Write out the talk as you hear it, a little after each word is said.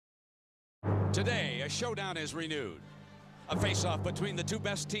Today, a showdown is renewed. A face-off between the two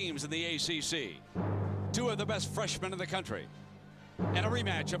best teams in the ACC. Two of the best freshmen in the country. And a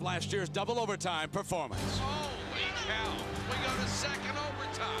rematch of last year's double overtime performance. Holy cow. We go to second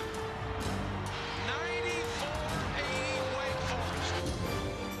overtime. 94-80 Wake Forest.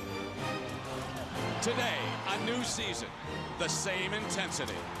 Today, a new season. The same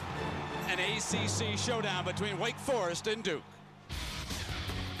intensity. An ACC showdown between Wake Forest and Duke.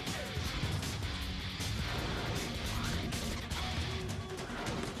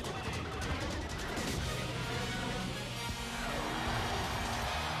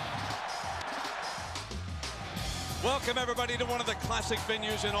 Welcome, everybody, to one of the classic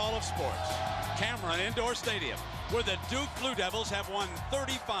venues in all of sports, Cameron Indoor Stadium, where the Duke Blue Devils have won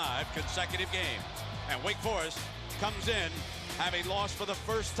 35 consecutive games. And Wake Forest comes in having lost for the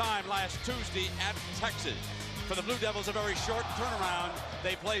first time last Tuesday at Texas. For the Blue Devils, a very short turnaround.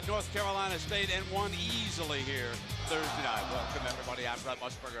 They played North Carolina State and won easily here Thursday night. Welcome, everybody. I'm Brett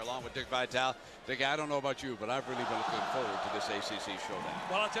Musburger, along with Dick Vitale. Dick, I don't know about you, but I've really been looking forward to this ACC showdown.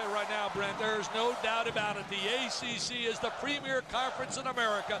 Well, I'll tell you right now, Brent, there's no doubt about it. The ACC is the premier conference in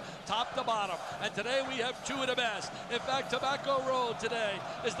America, top to bottom. And today we have two of the best. In fact, Tobacco Road today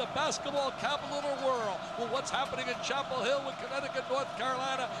is the basketball capital of the world. Well, what's happening in Chapel Hill with Connecticut, North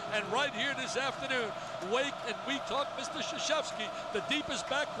Carolina, and right here this afternoon, Wake, and we talk Mr. Krzyzewski, the deepest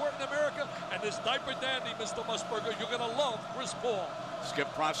backcourt in America, and this diaper dandy, Mr. Musburger. You're going to love Chris Paul.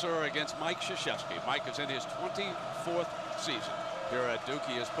 Skip Prosser against Mike Krzyzewski. Mike is in his 24th season here at Duke.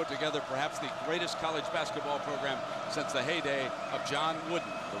 He has put together perhaps the greatest college basketball program since the heyday of John Wooden,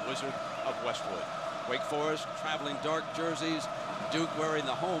 the Wizard of Westwood. Wake Forest traveling dark jerseys, Duke wearing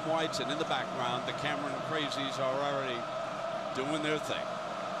the home whites, and in the background, the Cameron Crazies are already doing their thing.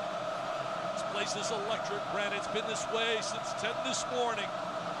 This place is electric, Brent. It's been this way since 10 this morning.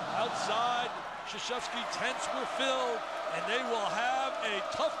 Outside, Krzyzewski tents were filled, and they will have a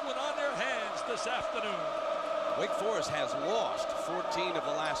tough one on their hands this afternoon. Wake Forest has lost 14 of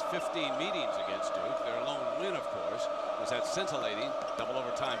the last 15 meetings against Duke. Their lone win, of course, was that scintillating double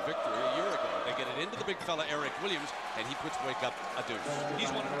overtime victory a year ago. They get it into the big fella, Eric Williams, and he puts Wake up a deuce.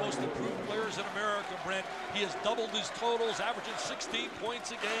 He's one of the most improved players in America, Brent. He has doubled his totals, averaging 16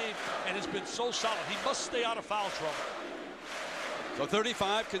 points a game, and has been so solid. He must stay out of foul trouble. So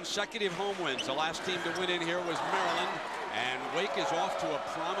 35 consecutive home wins. The last team to win in here was Maryland, and Wake is off to a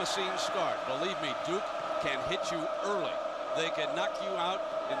promising start. Believe me, Duke can hit you early. They can knock you out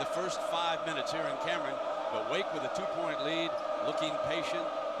in the first 5 minutes here in Cameron, but Wake with a 2-point lead, looking patient.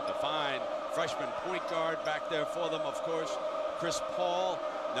 The fine freshman point guard back there for them, of course, Chris Paul,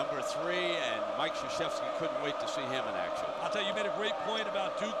 number 3, and Mike Krzyzewski couldn't wait to see him in action. I'll tell you, you made a great point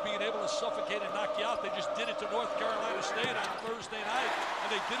about Duke being able to suffocate and knock you out. They just did it to North Carolina State on Thursday night,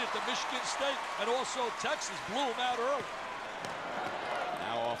 and they did it to Michigan State, and also Texas blew them out early.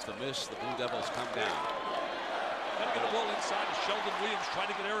 Now off the miss, the Blue Devils come down. Gotta get the ball inside to Sheldon Williams, trying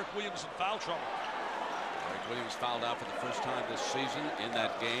to get Eric Williams in foul trouble. Eric Williams fouled out for the first time this season in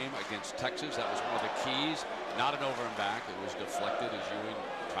that game against Texas. That was one of the keys. Not an over and back. It was deflected as Ewing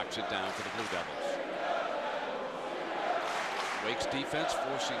tracks it down for the Blue Devils. Wake's defense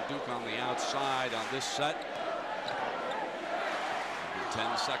forcing Duke on the outside on this set. In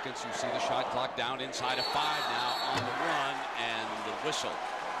 10 seconds, you see the shot clock down inside of 5 now on the run and the whistle.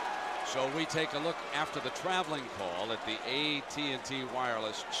 So we take a look after the traveling call at the AT&T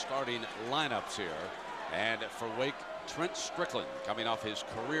Wireless starting lineups here. And for Wake, Trent Strickland coming off his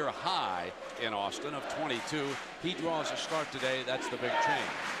career high in Austin of 22. He draws a start today. That's the big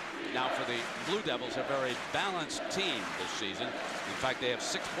change. Now for the Blue Devils, a very balanced team this season. In fact, they have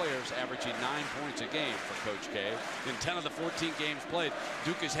 6 players averaging 9 points a game for Coach K. In 10 of the 14 games played,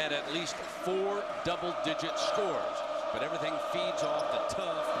 Duke has had at least 4 double-digit scores. But everything feeds off the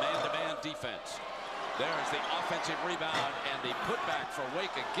tough man-to-man defense. There's the offensive rebound and the putback for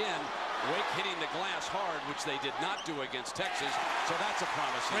Wake again. Wake hitting the glass hard, which they did not do against Texas, so that's a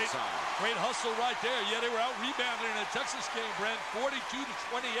promising sign. Great hustle right there. Yeah, they were out rebounded in a Texas game, Brent,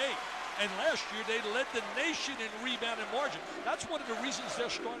 42-28. And last year, they led the nation in rebound and margin. That's one of the reasons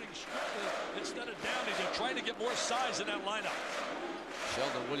they're starting strictly instead of Downey. They're trying to get more size in that lineup.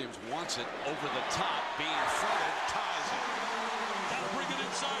 Sheldon Williams wants it over the top, being fronted, ties it. That'll bring it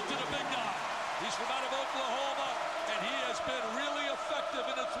inside to the big guy. He's from out of Oklahoma, and he has been really effective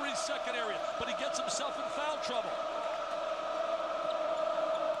in the 3-second area, but he gets himself in foul trouble.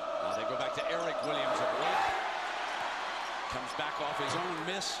 Now they go back to Eric Williams of Wake. Comes back off his own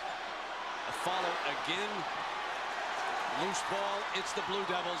miss. A follow again. Loose ball. It's the Blue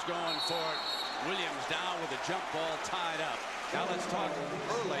Devils going for it. Williams down with a jump ball tied up. Now let's talk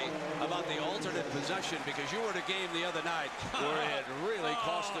early about the alternate possession because you were at a game the other night where it really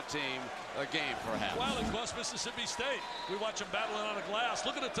cost the team a game, perhaps. Well, it cost Mississippi State. We watch them battling on a glass.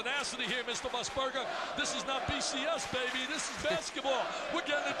 Look at the tenacity here, Mr. Musburger. This is not BCS, baby. This is basketball. We're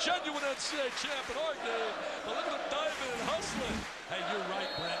getting a genuine NCAA champ in our game. But look at them diving and hustling. Hey, you're right,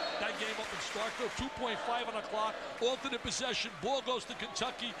 Brent. That game up in Starkville, 2.5 on the clock, alternate possession, ball goes to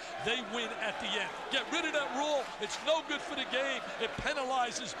Kentucky. They win at the end. Get rid of that rule. It's no good for the game. It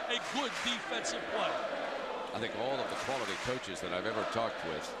penalizes a good defensive play. I think all of the quality coaches that I've ever talked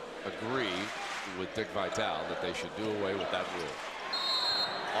with agree with Dick Vitale that they should do away with that rule.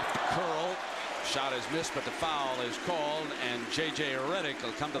 Off the curl. Shot is missed, but the foul is called, and J.J. Redick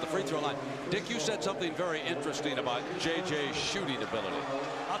will come to the free throw line. Dick, you said something very interesting about J.J.'s shooting ability.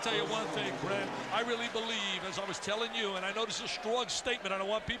 I'll tell you one thing, Brent. I really believe, as I was telling you, and I know this is a strong statement, and I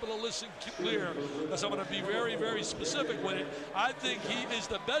want people to listen clear, as I'm going to be very, very specific with it. I think he is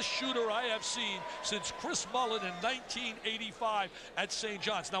the best shooter I have seen since Chris Mullen in 1985 at St.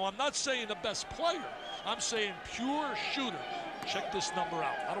 John's. Now, I'm not saying the best player. I'm saying pure shooter. Check this number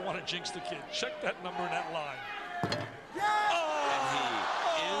out. I don't want to jinx the kid. Check that number in that line. And he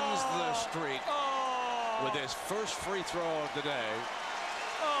ends the streak with his first free throw of the day.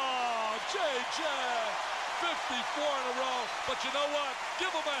 Oh, JJ, 54 in a row. But you know what?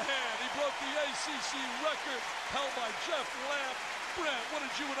 Give him a hand. He broke the ACC record held by Jeff Lamb. Brent, what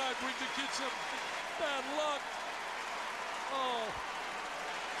did you and I bring the kid some bad luck? Oh.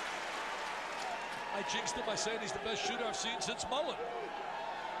 I jinxed him by saying he's the best shooter I've seen since Mullen.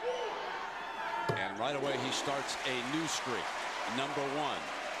 And right away he starts a new streak. #1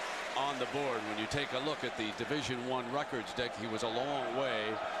 on the board. When you take a look at the Division I records, Dick, he was a long way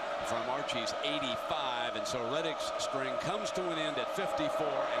from Archie's 85. And so Redick's string comes to an end at 54,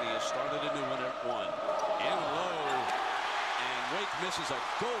 and he has started a new one at 1. And low. And Wake misses a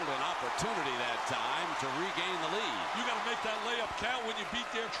golden opportunity that time to regain the lead. You got to make that layup count when you beat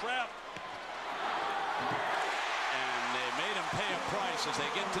their trap. And they made him pay a price as they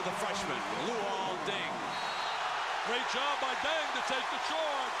get to the freshman, Luol Deng. Great job by Deng to take the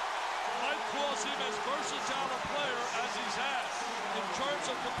charge. Mike calls him as versatile a player as he's had. In terms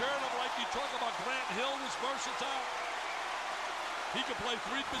of comparing him, like you talk about Grant Hill was versatile. He can play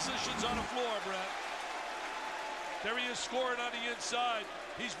 3 positions on the floor, Brett. There he is scoring on the inside.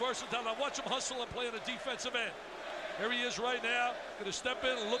 He's versatile. Now watch him hustle and play on the defensive end. There he is right now. Going to step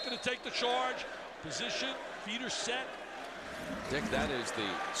in and looking to take the charge. Position, feet are set. Dick, that is the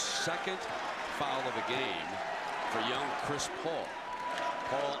second foul of the game for young Chris Paul.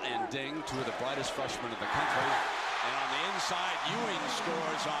 Paul and Deng, 2 of the brightest freshmen in the country. And on the inside, Ewing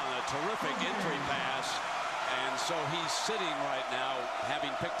scores on a terrific entry pass. And so he's sitting right now,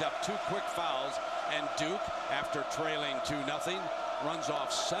 having picked up 2 quick fouls. And Duke, after trailing 2-0, runs off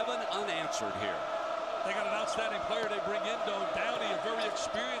 7 unanswered here. They got an outstanding player they bring in, though. Downey, a very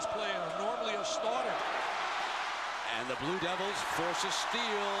experienced player, normally a starter. And the Blue Devils force a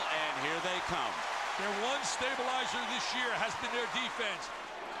steal, and here they come. Their one stabilizer this year has been their defense.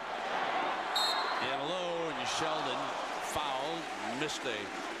 And low, and Sheldon fouled, missed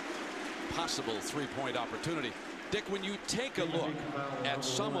a possible 3-point opportunity. Dick, when you take a look at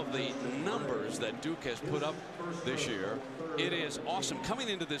some of the numbers that Duke has put up this year, it is awesome. Coming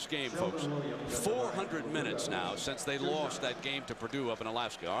into this game, folks, 400 minutes now since they lost that game to Purdue up in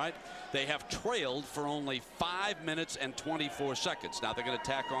Alaska, all right? They have trailed for only 5 minutes and 24 seconds. Now they're going to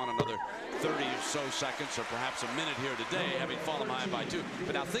tack on another 30 or so seconds, or perhaps a minute here today, having fallen behind by 2.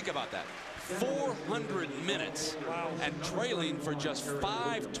 But now think about that. 400 minutes and trailing for just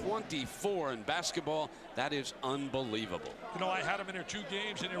 5:24 in basketball. That is unbelievable. You know, I had them in their 2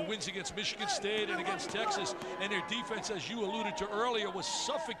 games, in their wins against Michigan State and against Texas, and their defense, as you alluded to earlier, was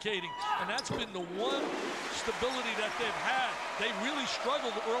suffocating, and that's been the one stability that they've had. They really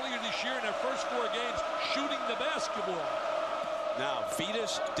struggled earlier this year in their first 4 games shooting the basketball. Now,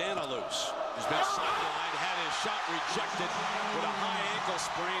 Vitas Danilus has been sidelined, had his shot rejected with a high ankle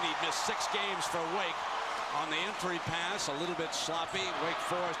sprain. He missed 6 games for Wake on the entry pass. A little bit sloppy. Wake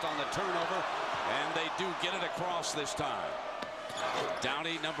Forest on the turnover, and they do get it across this time.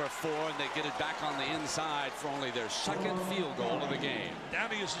 Downey, number 4, and they get it back on the inside for only their 2nd field goal of the game.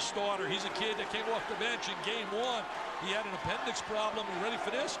 Downey is a starter. He's a kid that came off the bench in game 1. He had an appendix problem. You ready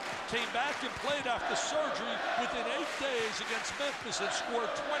for this? Came back and played after surgery within 8 days against Memphis and scored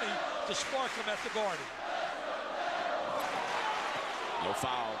 20 to spark him at the Garden. No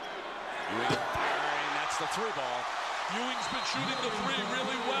foul. Ewing firing. That's the 3 ball. Ewing's been shooting the 3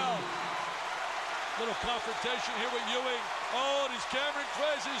 really well. Little confrontation here with Ewing. Oh, these Cameron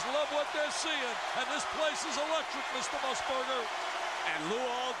crazies love what they're seeing. And this place is electric, Mr. Musburger. And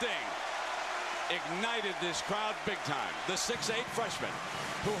Luol Deng ignited this crowd big time. The 6'8" freshman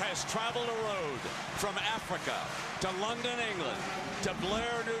who has traveled a road from Africa to London, England, to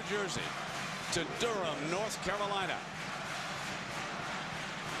Blair, New Jersey, to Durham, North Carolina.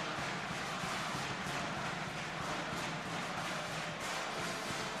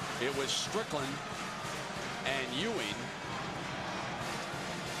 It was Strickland and Ewing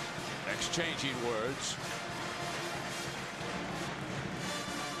exchanging words.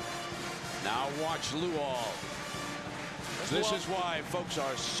 Now watch Luol. This is why folks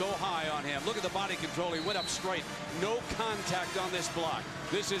are so high on him. Look at the body control. He went up straight. No contact on this block.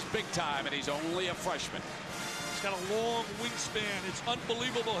 This is big time, and he's only a freshman. He's got a long wingspan. It's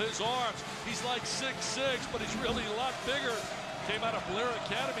unbelievable, his arms. He's like 6'6", but he's really a lot bigger. Came out of Blair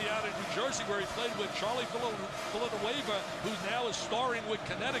Academy out in New Jersey, where he played with Charlie Villanueva, who now is starring with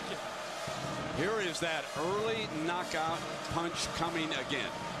Connecticut. Here is that early knockout punch coming again.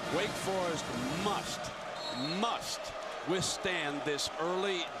 Wake Forest must withstand this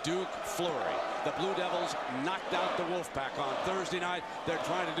early Duke flurry. The Blue Devils knocked out the Wolfpack on Thursday night. They're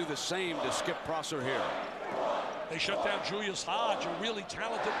trying to do the same to Skip Prosser here. They shut down Julius Hodge, a really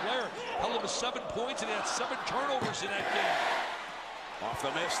talented player. Held him to 7 points, and he had 7 turnovers in that game. Off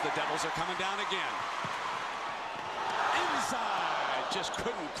the miss, the Devils are coming down again. Inside, just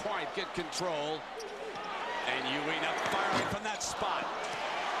couldn't quite get control. And Ewing up firing from that spot.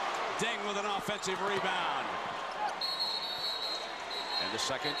 Ding with an offensive rebound. And the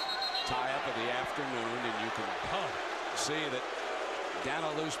second tie-up of the afternoon, and you can see that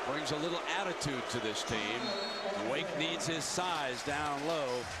Danilus brings a little attitude to this team. Wake needs his size down low.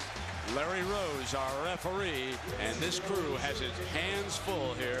 Larry Rose, our referee, and this crew has his hands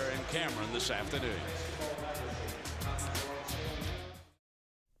full here in Cameron this afternoon.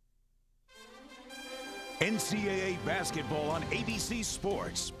 NCAA basketball on ABC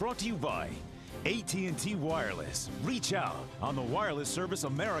Sports, brought to you by AT&T Wireless. Reach out on the wireless service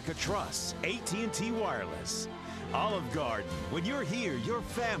America trusts. AT&T Wireless. Olive Garden, when you're here, your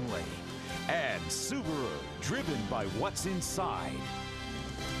family. And Subaru, driven by what's inside.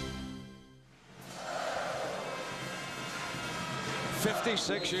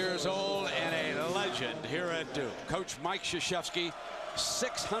 "56 years old and a legend here at Duke. Coach Mike Krzyzewski,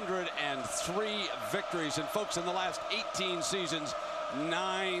 603 victories. And folks, in the last 18 seasons,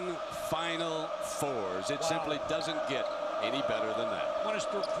 9 Final Fours. It simply doesn't get any better than that. Won his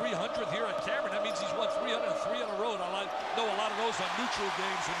 300th here at Cameron. That means he's won 303 on the road. I know a lot of those on neutral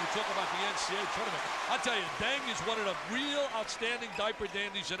games when we talk about the NCAA tournament. I tell you, Deng is one of the real outstanding diaper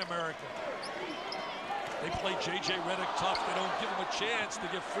dandies in America. They play J.J. Redick tough. They don't give him a chance to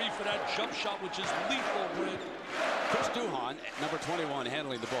get free for that jump shot, which is lethal, Brent. Chris Duhon, number 21,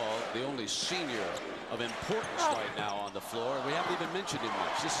 handling the ball, the only senior of importance right now on the floor. We haven't even mentioned him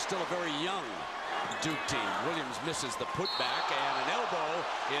much. This is still a very young Duke team. Williams misses the putback, and an elbow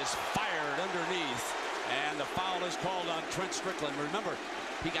is fired underneath, and the foul is called on Trent Strickland. Remember,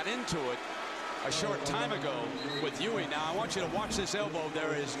 he got into it a short time ago with Ewing. Now, I want you to watch this elbow.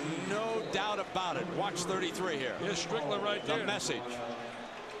 There is no doubt about it. Watch 33 here. Here's Strickland right there. The message.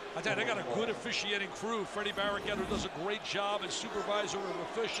 I tell you, they got a good officiating crew. Freddie Barraghetto does a great job as supervisor of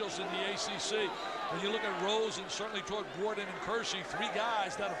officials in the ACC. When you look at Rose and certainly toward Gordon and Kersey, 3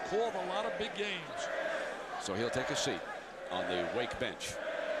 guys that have called a lot of big games. So he'll take a seat on the Wake bench.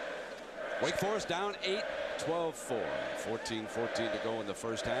 Wake Forest down 8, 12-4. 14-14 to go in the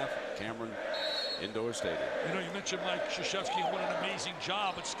first half. Cameron Indoor Stadium. You know, you mentioned Mike Krzyzewski, and what an amazing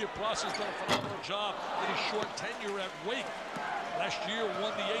job, but Skip Prosser has done a phenomenal job in his short tenure at Wake. Last year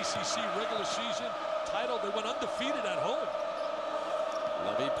won the ACC regular season title. They went undefeated at home.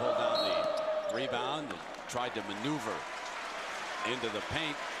 Levy pulled down the rebound and tried to maneuver into the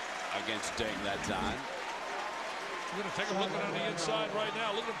paint against Deng that time. We're going to take a look on the inside right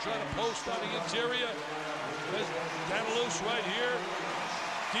now. Look at him trying to post on the interior. There's Danilus right here.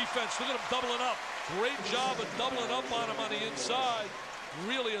 Defense, look at him doubling up. Great job of doubling up on him on the inside.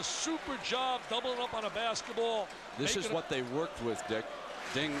 Really a super job doubling up on a basketball. This is what they worked with, Dick.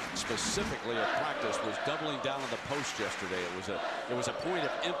 Deng specifically at practice was doubling down on the post yesterday. It was a point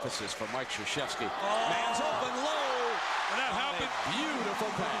of emphasis for Mike Krzyzewski. Man's open low. And that happened.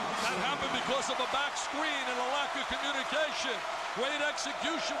 Beautiful pass. That happened because of a back screen and a lack of communication. Great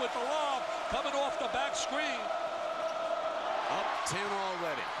execution with the lob coming off the back screen. Up 10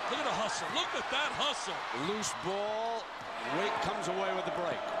 already. Look at the hustle. Look at that hustle. Loose ball. Wake comes away with the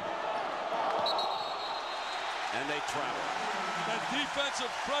break. And they travel. That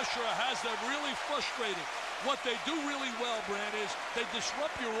defensive pressure has them really frustrated. What they do really well, Brand, is they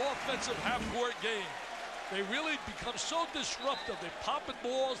disrupt your offensive half-court game. They really become so disruptive. They're popping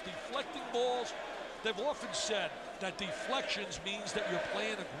balls, deflecting balls. They've often said that deflections means that you're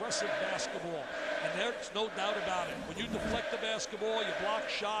playing aggressive basketball. And there's no doubt about it. When you deflect the basketball, you block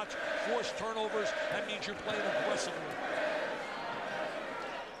shots, force turnovers, that means you're playing aggressively.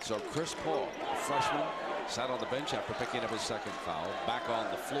 So Chris Paul, a freshman, sat on the bench after picking up his second foul, back on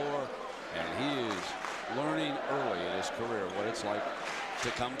the floor, and he is learning early in his career what it's like to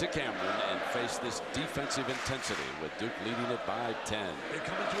come to Cameron and face this defensive intensity with Duke leading it by 10. They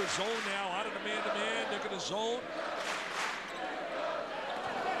come into a zone now, out of the man-to-man. They're going to zone.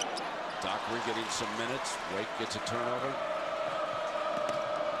 Dockery getting some minutes. Wake gets a turnover.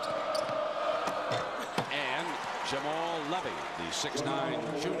 And Jamal Levy, the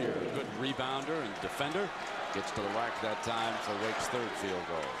 6'9 junior, good rebounder and defender, gets to the rack that time for Wake's third field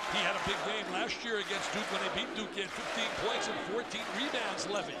goal. He had a big game last year against Duke when they beat Duke. He had 15 points and 14 rebounds,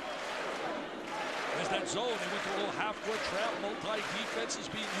 Levy. There's that zone. They went to a little half-court trap. Multi-defense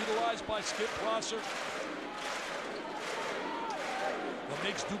is being utilized by Skip Prosser. What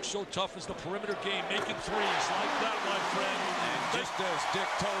makes Duke so tough is the perimeter game, making threes like that, my friend. And just as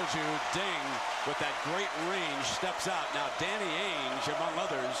Dick told you, Ding, with that great range, steps out. Now, Danny Ainge, among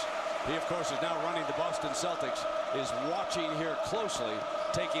others, he, of course, is now running the Boston Celtics, is watching here closely,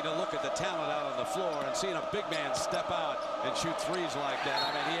 taking a look at the talent out on the floor and seeing a big man step out and shoot threes like that. I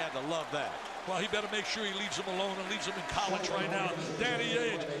mean, he had to love that. Well, he better make sure he leaves him alone and leaves him in college right now. Danny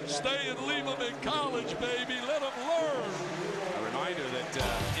Ainge, stay and leave him in college, baby. Let him learn. A reminder that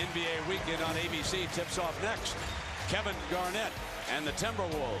NBA Weekend on ABC tips off next. Kevin Garnett and the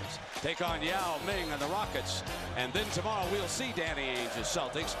Timberwolves take on Yao Ming and the Rockets. And then tomorrow we'll see Danny Ainge's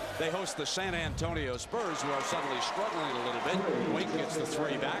Celtics. They host the San Antonio Spurs, who are suddenly struggling a little bit. Wake gets the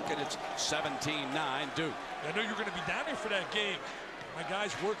three back, and it's 17-9 Duke. I know you're going to be down here for that game. My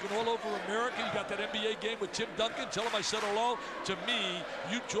guys working all over America. You got that NBA game with Tim Duncan. Tell him I said hello. To me,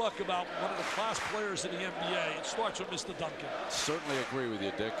 you talk about one of the class players in the NBA. It starts with Mr. Duncan. Certainly agree with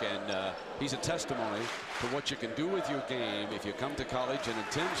you, Dick. And he's a testimony to what you can do with your game if you come to college. And in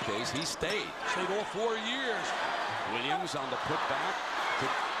Tim's case, he stayed. Stayed all 4 years. Williams on the putback.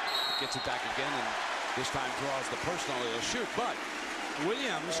 Gets it back again, and this time draws the personal. He'll shoot, but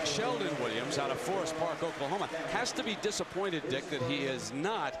Williams, Sheldon Williams, out of Forest Park, Oklahoma, has to be disappointed, Dick, that he is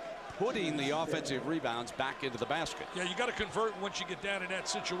not putting the offensive rebounds back into the basket. Yeah, you got to convert once you get down in that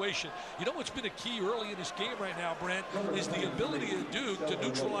situation. You know what's been a key early in this game right now, Brent, is the ability of Duke to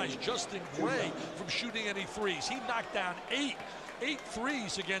neutralize Justin Gray from shooting any threes. He knocked down eight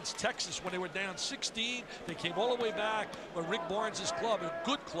threes against Texas when they were down 16. They came all the way back, but Rick Barnes' club, a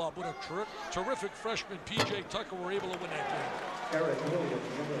good club with a terrific freshman, P.J. Tucker, were able to win that game.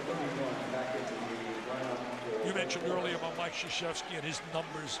 You mentioned earlier about Mike Krzyzewski and his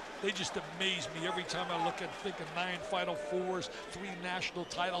numbers. They just amaze me every time I look and think of 9 Final Fours, 3 national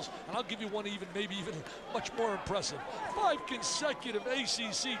titles, and I'll give you one maybe even much more impressive. 5 consecutive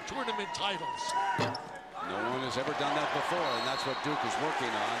ACC tournament titles. No one has ever done that before, and that's what Duke is working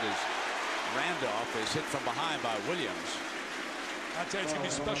on. Is Randolph is hit from behind by Williams. I tell you, it's going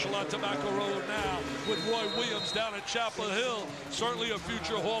to be special on Tobacco Road now with Roy Williams down at Chapel Hill. Certainly a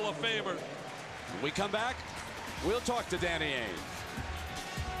future Hall of Famer. When we come back, we'll talk to Danny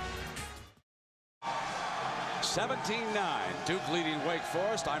Ainge. 17-9, Duke leading Wake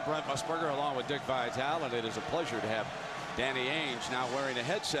Forest. I'm Brent Musburger along with Dick Vitale, and it is a pleasure to have Danny Ainge now wearing a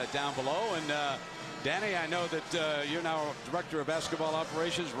headset down below. And Danny, I know that you're now Director of Basketball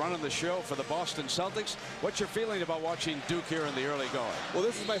Operations, running the show for the Boston Celtics. What's your feeling about watching Duke here in the early going? Well,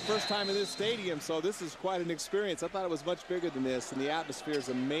 this is my first time in this stadium, so this is quite an experience. I thought it was much bigger than this, and the atmosphere is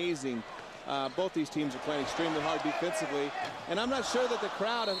amazing. Both these teams are playing extremely hard defensively, and I'm not sure that the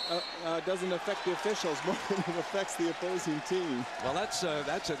crowd doesn't affect the officials more than it affects the opposing team. Well, that's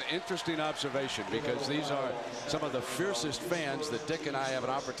an interesting observation, because these are some of the fiercest fans that Dick and I have an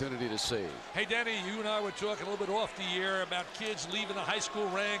opportunity to see. Hey, Danny, you and I were talking a little bit off the air about kids leaving the high school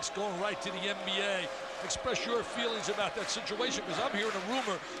ranks, going right to the NBA. Express your feelings about that situation, because I'm hearing a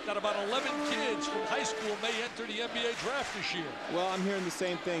rumor that about 11 kids from high school may enter the NBA draft this year. Well, I'm hearing the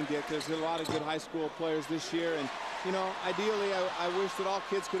same thing, Dick. There's a lot of good high school players this year, and you know, ideally I wish that all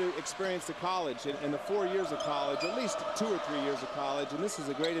kids could experience the college and the 4 years of college, at least 2 or 3 years of college, and this is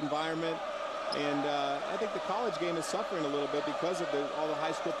a great environment. And I think the college game is suffering a little bit because of all the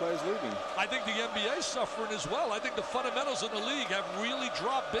high school players leaving. I think the NBA is suffering as well. I think the fundamentals in the league have really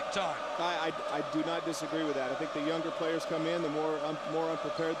dropped big time. I do not disagree with that. I think the younger players come in, the more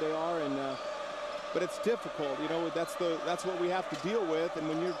unprepared they are, and but it's difficult. You know, that's what we have to deal with. And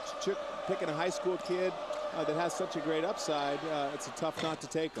when you're picking a high school kid that has such a great upside, it's a tough knot to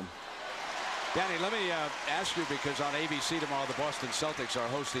take them. Danny, let me ask you, because on ABC tomorrow, the Boston Celtics are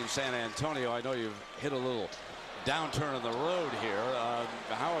hosting San Antonio. I know you've hit a little downturn on the road here.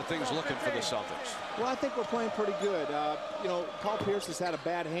 How are things looking for the Celtics? Well, I think we're playing pretty good. You know, Paul Pierce has had a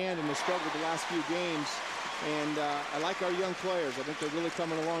bad hand and has struggled the last few games. And I like our young players. I think they're really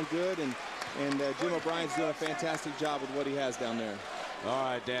coming along good. And Jim O'Brien's doing a fantastic job with what he has down there. All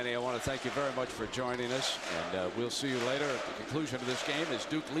right, Danny, I want to thank you very much for joining us. And we'll see you later at the conclusion of this game as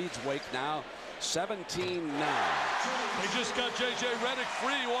Duke leads Wake now 17-9. They just got J.J. Redick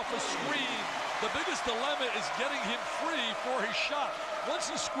free off a screen. The biggest dilemma is getting him free for his shot. Once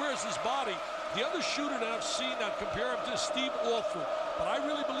he squares his body, the other shooter that I've seen, I'd compare him to Steve Alford. But I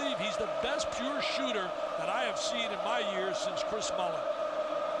really believe he's the best pure shooter that I have seen in my years since Chris Mullin.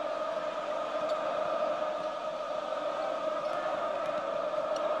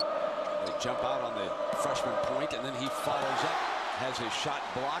 They jump out on the freshman point, and then he follows up, has his shot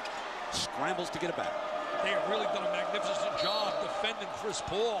blocked, scrambles to get it back. They have really done a magnificent job defending Chris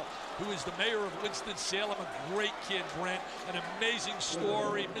Paul, who is the mayor of Winston-Salem, a great kid, Brent, an amazing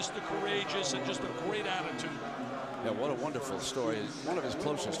story, Mr. Courageous, and just a great attitude. Yeah, what a wonderful story. One of his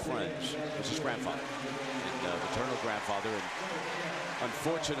closest friends was his grandfather, and maternal grandfather, and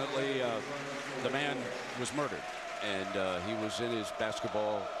unfortunately, the man was murdered, and he was in his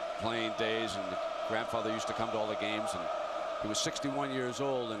basketball playing days, and the grandfather used to come to all the games, and he was 61 years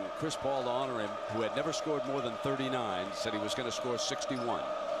old, and Chris Paul, to honor him, who had never scored more than 39, said he was going to score 61.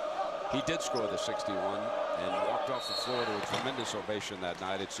 He did score the 61 and walked off the floor to a tremendous ovation that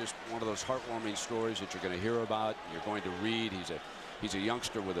night. It's just one of those heartwarming stories that you're going to hear about, you're going to read. He's a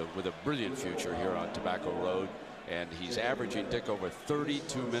youngster with a brilliant future here on Tobacco Road, and he's averaging, Dick, over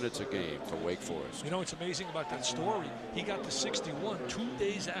 32 minutes a game for Wake Forest. You know what's amazing about that story? He got to 61 2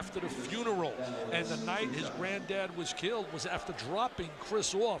 days after the funeral, and the night his granddad was killed was after dropping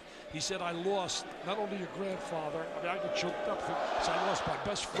Chris off. He said, I lost not only your grandfather, I mean, I got choked up, so I lost my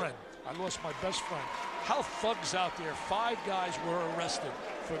best friend. I lost my best friend. How thugs out there, 5 guys were arrested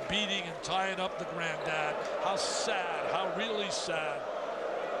for beating and tying up the granddad. How sad, how really sad.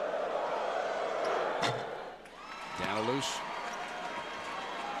 Down a loose.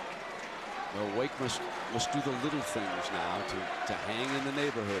 Well, Wake must do the little things now to hang in the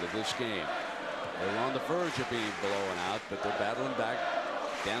neighborhood of this game. They're on the verge of being blown out, but they're battling back.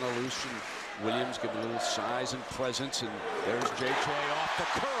 Danilus and Williams give a little size and presence, and there's J.J. off the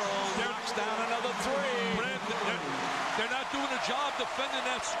curl, knocks down another 3. They're not doing a job defending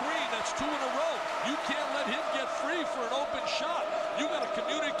that screen. That's 2 in a row. You can't let him get free for an open shot. You got to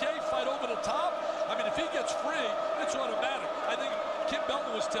communicate, fight over the top. I mean, if he gets free, it's automatic. I think Kim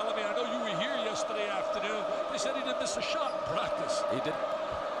Belton was telling me, I know you were here yesterday afternoon, they said he didn't miss a shot in practice. He did.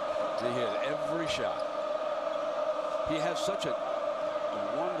 He hit every shot. He has such a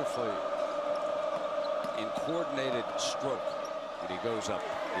wonderfully coordinated stroke when he goes up.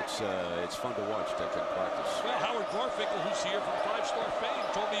 It's fun to watch, Dick, in practice. Well, Howard Garfinkel, who's here from 5-star fame,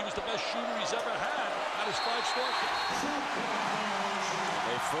 told me he was the best shooter he's ever had at his 5-star fame.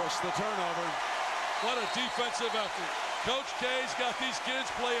 They force the turnover. What a defensive effort. Coach K's got these kids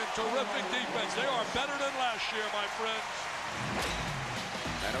playing terrific defense. They are better than last year, my friends.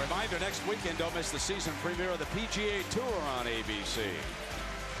 And a reminder, next weekend, don't miss the season premiere of the PGA Tour on ABC.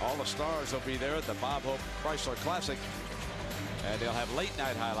 All the stars will be there at the Bob Hope Chrysler Classic. And they'll have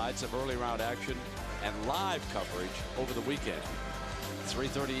late-night highlights of early round action and live coverage over the weekend.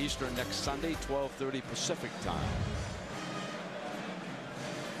 3:30 Eastern next Sunday, 12:30 Pacific time.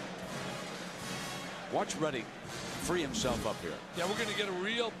 Watch Reddick free himself up here. Yeah, we're going to get a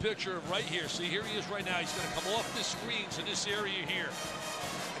real picture of right here. See, here he is right now. He's going to come off the screens in this area here.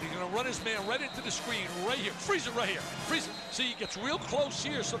 And he's going to run his man right into the screen right here. Freeze it right here. Freeze it. See, he gets real close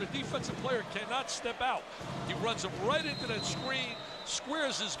here so the defensive player cannot step out. He runs him right into that screen,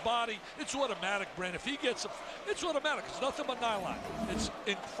 squares his body. It's automatic, Brent. If he gets it, it's automatic. It's nothing but nylon. It's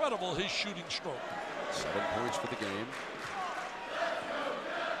incredible, his shooting stroke. 7 points for the game.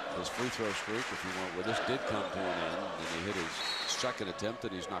 His free throw streak, if you want with us, did come to an end. And he hit his second attempt,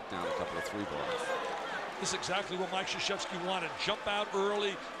 and he's knocked down a couple of 3 balls. This is exactly what Mike Krzyzewski wanted. Jump out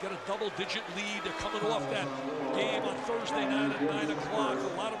early, get a double-digit lead. They're coming off that game on Thursday night at 9 o'clock.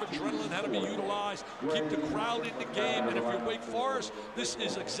 A lot of adrenaline had to be utilized. Keep the crowd in the game. And if you're Wake Forest, this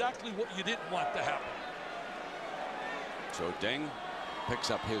is exactly what you didn't want to happen. So Deng picks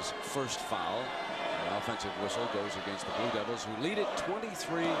up his first foul. An offensive whistle goes against the Blue Devils, who lead it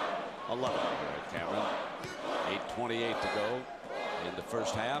 23-11. Cameron, 8:28 to go in the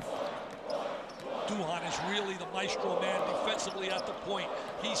first half. Duhan is really the maestro man defensively at the point.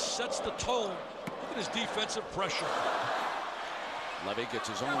 He sets the tone. Look at his defensive pressure. Levy gets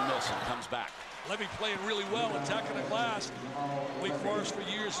his own miss and comes back. Levy playing really well, attacking the glass. Wake Forest for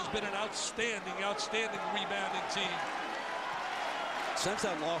years has been an outstanding rebounding team. Since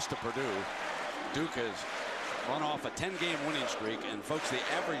that loss to Purdue, Duke has run off a 10-game winning streak, and folks, the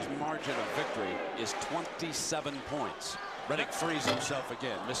average margin of victory is 27 points. Reddick frees himself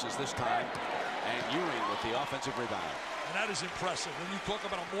again, misses this time, and Ewing with the offensive rebound. And that is impressive when you talk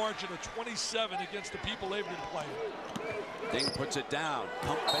about a margin of 27 against the people they've been playing. Ding puts it down,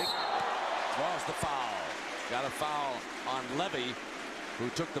 pump fake, draws the foul. Got a foul on Levy, who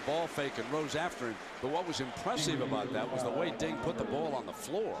took the ball fake and rose after him. But what was impressive about that was the way Ding put the ball on the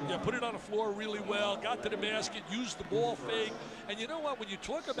floor. Yeah, put it on the floor really well, got to the basket, used the ball fake. And you know what, when you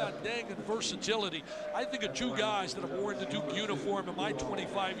talk about Ding and versatility, I think of two guys that have worn the Duke uniform in my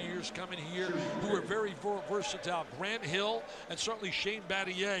 25 years coming here who are very versatile. Grant Hill and certainly Shane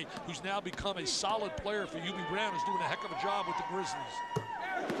Battier, who's now become a solid player for UB Brown, who's doing a heck of a job with the Grizzlies.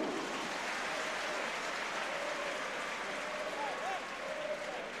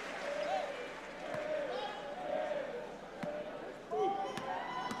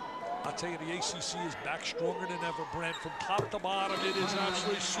 I'll tell you, the ACC is back stronger than ever, Brent. From top to bottom, it is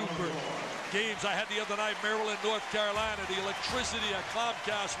absolutely super. Games I had the other night, Maryland, North Carolina, the electricity at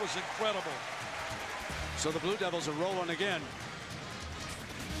Comcast was incredible. So the Blue Devils are rolling again.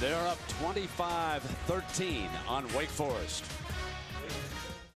 They're up 25-13 on Wake Forest.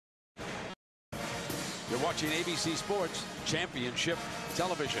 You're watching ABC Sports Championship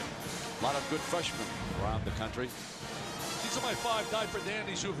Television. A lot of good freshmen around the country. These are my 5 diaper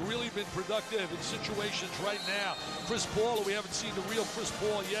dandies who have really been productive in situations right now. Chris Paul, who we haven't seen the real Chris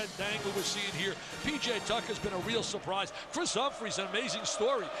Paul yet. Dangle we're seeing here. P.J. Tucker's been a real surprise. Chris Humphrey's an amazing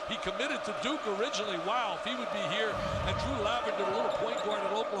story. He committed to Duke originally. Wow, if he would be here. And Drew Lavender, the little point guard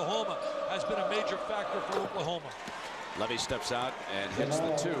at Oklahoma, has been a major factor for Oklahoma. Levy steps out and hits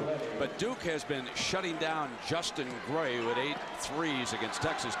the 2. But Duke has been shutting down Justin Gray with 8 threes against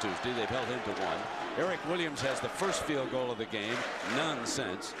Texas Tuesday. They've held him to 1. Eric Williams has the first field goal of the game, none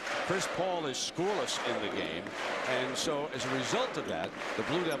since. Chris Paul is scoreless in the game. And so as a result of that, the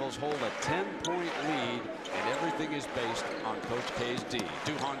Blue Devils hold a 10-point lead, and everything is based on Coach K's D.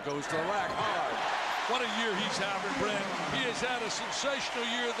 Duhon goes to the rack hard. What a year he's having, Brent. He has had a sensational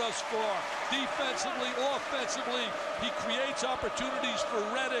year thus far. Defensively, offensively, he creates opportunities for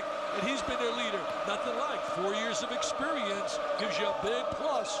Reddick, and he's been their leader. Nothing like 4 years of experience gives you a big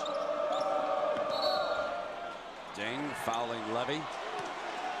plus. Ding fouling Levy.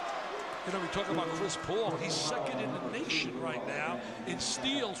 You know, we talk about Chris Paul. He's second in the nation right now in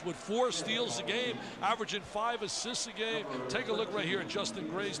steals with 4 steals a game, averaging 5 assists a game. Take a look right here at Justin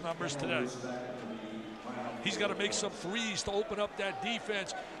Gray's numbers today. He's got to make some threes to open up that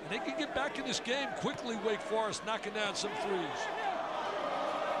defense, and they can get back in this game quickly. Wake Forest knocking down some threes.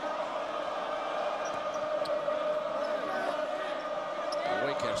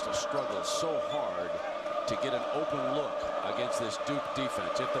 Wake has to struggle so hard to get an open look against this Duke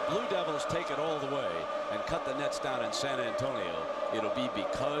defense. If the Blue Devils take it all the way and cut the nets down in San Antonio, it'll be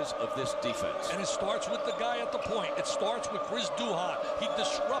because of this defense. And it starts with the guy at the point. It starts with Chris Duhon. He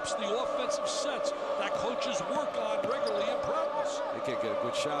disrupts the offensive sets that coaches work on regularly in practice. They can't get a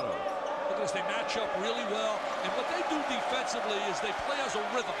good shot on. Look at this, they match up really well. And what they do defensively is they play as a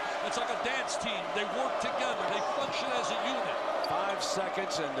rhythm. It's like a dance team. They work together. They function as a unit. 5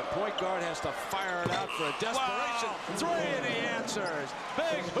 seconds, and the point guard has to fire it out for a desperation. Wow. 3, and he answers.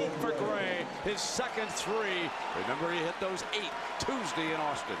 Big hoop for Gray. His second 3. Remember, he hit those 8 Tuesday in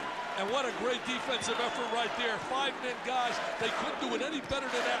Austin. And what a great defensive effort right there. 5-men guys, they couldn't do it any better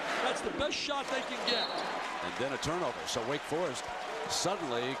than that. That's the best shot they can get. And then a turnover. So Wake Forest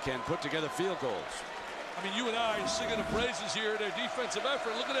suddenly can put together field goals. I mean, you and I are singing the praises here, their defensive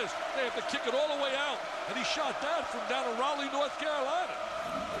effort. Look at this. They have to kick it all the way out. And he shot that from down in Raleigh, North Carolina.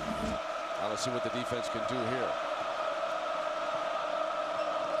 Now let's see what the defense can do here.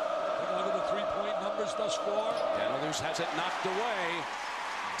 Take a look at the three-point numbers thus far. Danilus has it knocked away.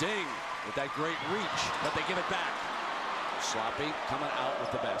 Ding with that great reach, but they give it back. Sloppy coming out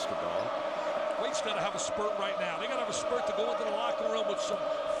with the basketball. Wake's got to have a spurt right now. They got to have a spurt to go into the locker room with some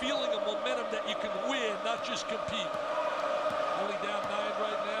feeling of momentum that you can win, not just compete. Only down 9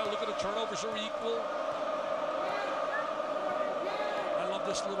 right now. Look at the turnovers are equal. I love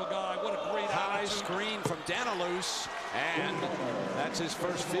this little guy. What a great High attitude. screen from Danilus, and that's his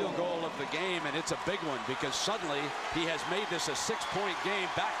first field goal of the game, and it's a big one because suddenly he has made this a 6-point game,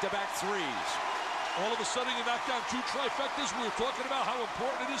 back-to-back threes. All of a sudden, you knock down 2 trifectas. We were talking about how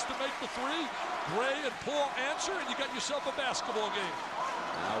important it is to make the 3. Gray and Paul answer, and you got yourself a basketball game.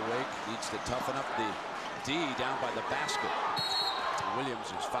 Now Wake needs to toughen up the D down by the basket. Williams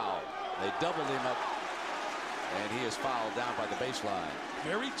is fouled. They doubled him up, and he is fouled down by the baseline.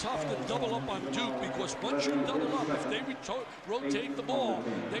 Very tough to double up on Duke, because once you double up, if they rotate the ball,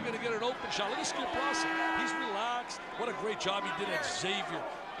 they're going to get an open shot. Look at Skip Ross. He's relaxed. What a great job he did at Xavier.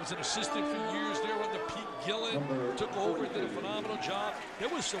 Was an assistant for years there under Pete Gillen. Took over, did a phenomenal job. There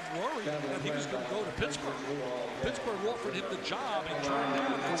was some worry that he was going to go to Pittsburgh. Pittsburgh offered him the job and turned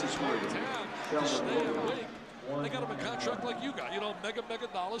down. That's his hometown to stay awake. They got him a contract like you got, you know, mega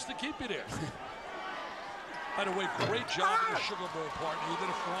dollars to keep you there. By the way, great job in the Sugar Bowl partner. He did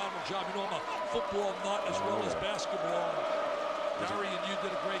a phenomenal job. You know, I'm a football nut as well as basketball. Gary and you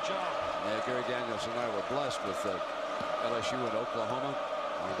did a great job. Yeah, Gary Daniels and I were blessed with LSU in Oklahoma.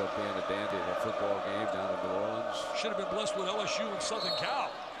 Ended up being a dandy at a football game down in New Orleans. Should have been blessed with LSU and Southern Cal.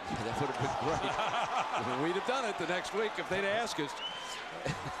 That would have been great. We'd have done it the next week if they'd asked us.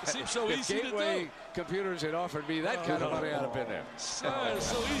 It seems so easy to do. Gateway Computers had offered me that kind of money, I'd have been there. So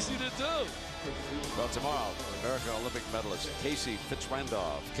easy to do. Well, tomorrow, American Olympic medalists Casey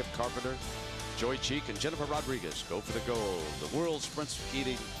Fitzrandolph, Kip Carpenter, Joy Cheek, and Jennifer Rodriguez go for the gold. The World Sprint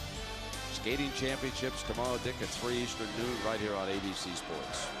Skating Championships tomorrow, Dick, at 3 Eastern noon, right here on ABC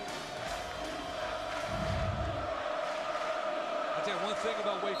Sports. I'll tell you one thing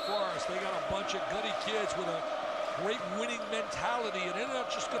about Wake Forest. They got a bunch of gutty kids with a great winning mentality, and they're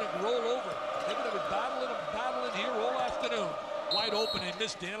not just going to roll over. They're going to be battling here all afternoon. Wide open, they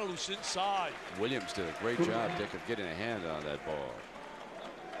missed Danilus inside. Williams did a great job, Dick, of getting a hand on that ball.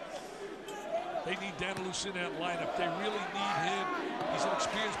 They need Danilus in that lineup. They really need him. He's an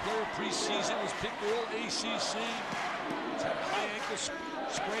experienced player. Preseason was picked all ACC. He's had a high ankle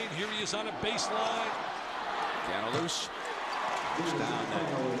sprain. Here he is on a baseline. Danilus goes down that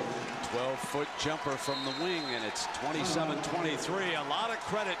 12-foot jumper from the wing, and it's 27-23. A lot of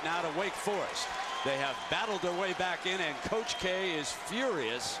credit now to Wake Forest. They have battled their way back in, and Coach K is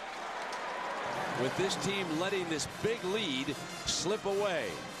furious with this team letting this big lead slip away.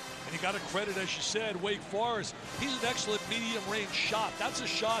 And you got to credit, as you said, Wake Forest. He's an excellent medium-range shot. That's a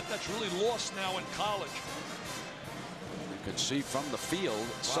shot that's really lost now in college. You could see from the field,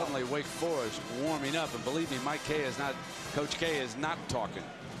 suddenly Wake Forest warming up. And believe me, Coach K is not talking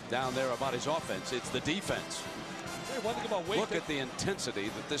down there about his offense. It's the defense. Hey, one thing about Wake, look at the intensity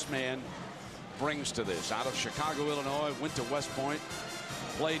that this man brings to this. Out of Chicago, Illinois, went to West Point,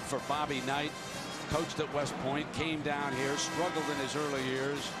 played for Bobby Knight, coached at West Point, came down here, struggled in his early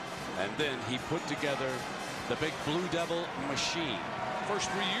years, and then he put together the big Blue Devil machine.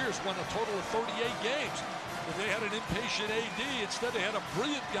 First 3 years won a total of 38 games. But they had an impatient AD. Instead, they had a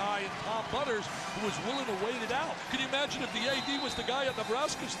brilliant guy in Tom Butters who was willing to wait it out. Can you imagine if the AD was the guy at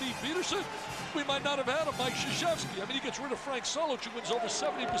Nebraska, Steve Peterson? We might not have had a Mike Krzyzewski. I mean, he gets rid of Frank Solich, who wins over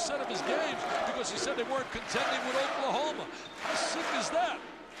 70% of his games because he said they weren't contending with Oklahoma. How sick is that?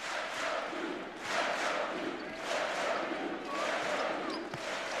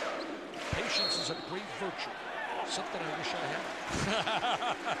 Patience is a great virtue. Something I wish I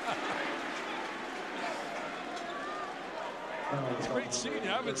had. It's great seeing you.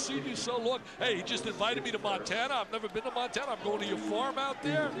 I haven't seen you so long. Hey, he just invited me to Montana. I've never been to Montana. I'm going to your farm out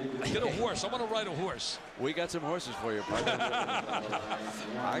there. Get a horse. I want to ride a horse. We got some horses for you, partner.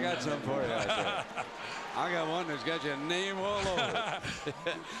 I got some for you out there. I got one that's got your name all over it.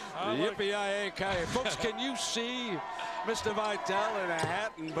 Yippee-yi-yi-ki-yi. Folks, can you see Mr. Vitale in a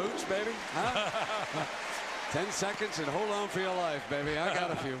hat and boots, baby? Huh? 10 seconds and hold on for your life, baby. I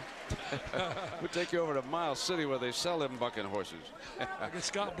got a few. We'll take you over to Miles City where they sell them bucking horses. I get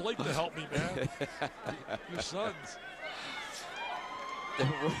Scott Blake to help me, man. Your sons. They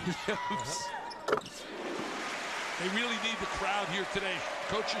really need the crowd here today.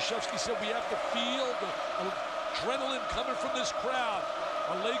 Coach Krzyzewski said we have to feel the adrenaline coming from this crowd.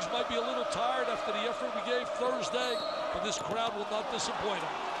 Our legs might be a little tired after the effort we gave Thursday, but this crowd will not disappoint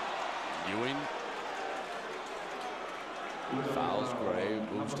them. Ewing fouls Gray,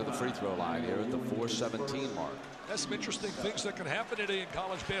 moves to the free throw line here at the 4:17 mark. That's some interesting things that can happen today in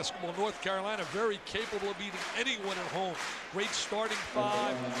college basketball. North Carolina very capable of beating anyone at home. Great starting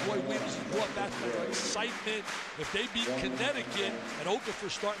five. Roy Williams brought back that excitement. If they beat Connecticut, and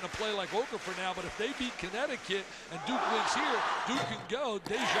Okafor's starting to play like Okafor now, but if they beat Connecticut and Duke wins here, Duke can go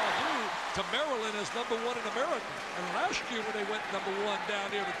deja vu to Maryland as #1 in America. And last year when they went #1 down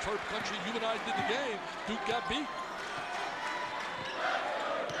there to Terp Country, you and I did the game, Duke got beat.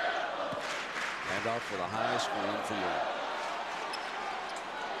 Handoff for the high screen for you.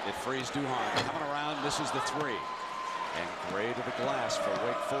 It frees Durham. Coming around, misses the three. And Gray to the glass for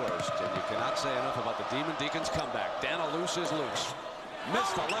Wake Forest. And you cannot say enough about the Deacons comeback. Danilus is loose.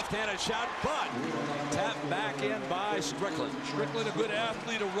 Missed the left-handed shot, but tapped back in by Strickland. Strickland, a good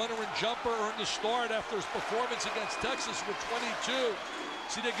athlete, a runner and jumper, earned the start after his performance against Texas with 22.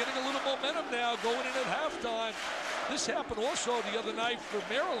 See, they're getting a little momentum now going in at halftime. This happened also the other night for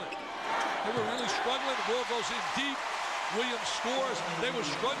Maryland. They were really struggling. The ball goes in deep. Williams scores. They were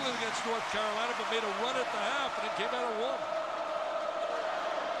struggling against North Carolina, but made a run at the half and then came out and won.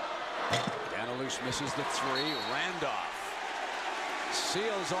 Danilus misses the three. Randolph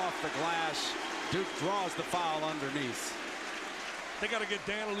seals off the glass. Duke draws the foul underneath. They got to get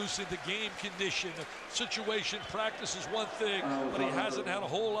Danilus into game condition. Situation practice is one thing, but he hasn't had a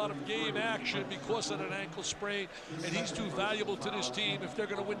whole lot of game action because of an ankle sprain, and he's too valuable to this team if they're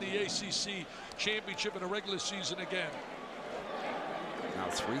going to win the ACC championship in the regular season again. Now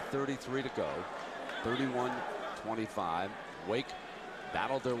 3:33 to go. 31-25. Wake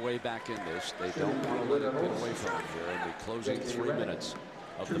battled their way back in this. They don't want to let it get away from them here in the closing 3 minutes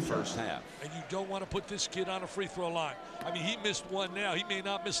of the first half. And you don't want to put this kid on a free throw line. I mean, he missed one now. He may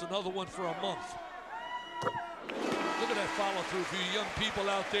not miss another one for a month. Look at that follow through for you young people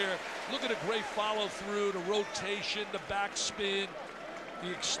out there. Look at a great follow through, the rotation, the backspin,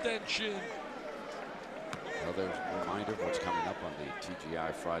 the extension. Another reminder of what's coming up on the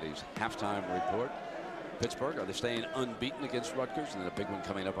TGI Fridays halftime report. Pittsburgh, are they staying unbeaten against Rutgers? And then a big one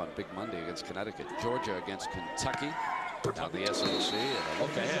coming up on Big Monday against Connecticut. Georgia against Kentucky. Now the SEC, and a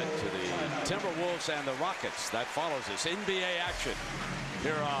look ahead to the Timberwolves and the Rockets. That follows this NBA action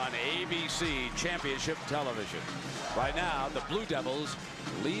here on ABC Championship Television. Right now, the Blue Devils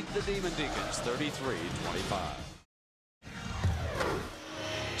lead the Demon Deacons 33-25.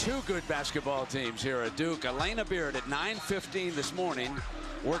 Two good basketball teams here at Duke. Elena Beard at 9:15 this morning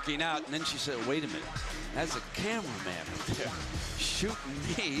working out, and then she said, wait a minute, that's a cameraman up there shooting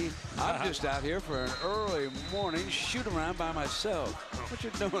me. I'm just out here for an early morning shoot around by myself. What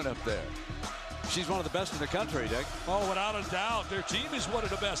you doing up there? She's one of the best in the country, Dick. Oh, without a doubt. Their team is one of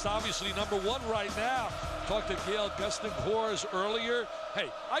the best. Obviously, #1 right now. Talked to Gail Gustenkors earlier.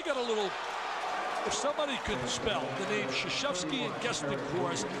 Hey, I got a little... If somebody could spell the name Krzyzewski and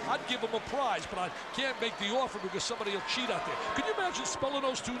Gustenkors, I'd give them a prize, but I can't make the offer because somebody will cheat out there. Can you imagine spelling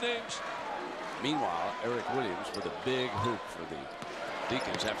those two names? Meanwhile, Eric Williams with a big hoop for the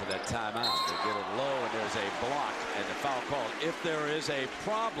Deacons after that timeout. They get it low, and there's a block and the foul called. If there is a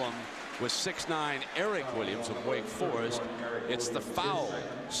problem with 6'9" Eric Williams of Wake Forest, it's the foul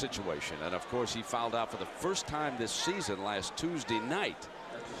situation. And of course, he fouled out for the first time this season last Tuesday night.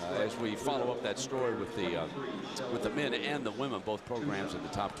 As we follow up that story with the men and the women, both programs in the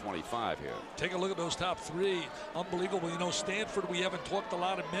top 25 here. Take a look at those top three. Unbelievable. You know, Stanford, we haven't talked a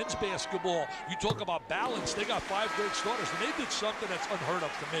lot of men's basketball. You talk about balance. They got 5 great starters, and they did something that's unheard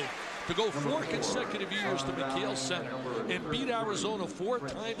of to me. To go 4 consecutive years to McKale Center and beat Arizona 4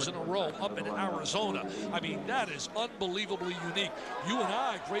 times in a row up in Arizona. I mean, that is unbelievably unique. You and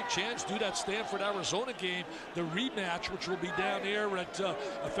I, great chance to do that Stanford-Arizona game, the rematch, which will be down there at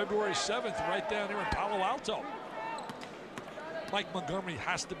February 7th, right down there in Palo Alto. Mike Montgomery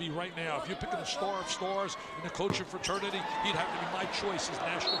has to be right now. If you're picking a star of stars in the coaching fraternity, he'd have to be my choice as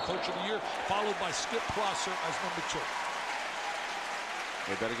National Coach of the Year, followed by Skip Prosser as #2.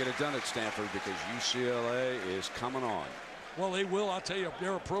 They better get it done at Stanford because UCLA is coming on. Well, they will. I'll tell you,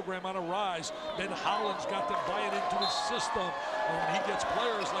 they're a program on a rise. Ben Holland's got them buying into his system. And when he gets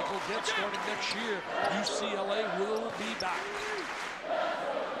players like he'll get starting next year, UCLA will be back.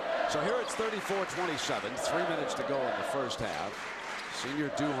 So here it's 34-27, 3 minutes to go in the first half. Senior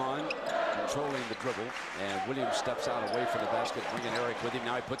Duhan controlling the dribble, and Williams steps out away from the basket, bringing Eric with him.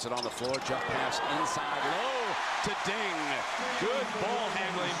 Now he puts it on the floor. Jump pass inside low to Ding. Good ball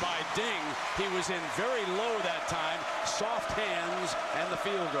handling by Ding. He was in very low that time. Soft hands and the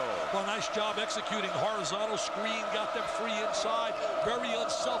field goal. Well, nice job executing. Horizontal screen, got them free inside. Very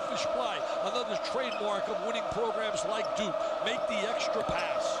unselfish play. Another trademark of winning programs like Duke. Make the extra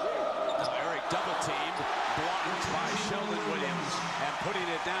pass. Now Eric double teamed, blocked by Sheldon Williams, and putting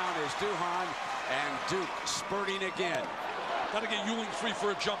it down is Duhan, and Duke spurting again. Got to get Ewing free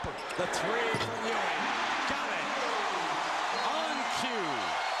for a jumper. The three from Ewing. Got it. On cue.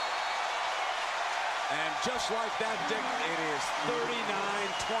 And just like that, Dick, it is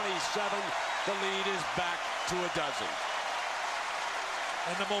 39-27. The lead is back to a dozen.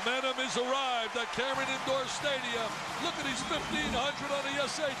 And the momentum has arrived at Cameron Indoor Stadium. Look at his 1,500 on the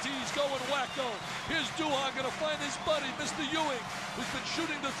SATs going wacko. Here's Duhan going to find his buddy, Mr. Ewing, who's been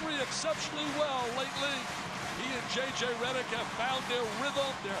shooting the three exceptionally well lately. He and J.J. Redick have found their rhythm.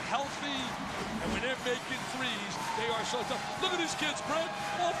 They're healthy. And when they're making threes, they are so tough. Look at these kids, Brett.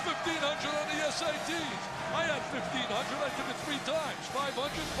 All 1,500 on the SATs. I had 1500. I took it 3 times. 500,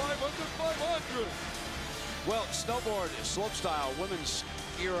 500, 500. Well, snowboard slopestyle women's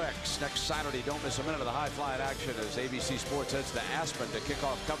ERX next Saturday. Don't miss a minute of the high-flying action as ABC Sports heads to Aspen to kick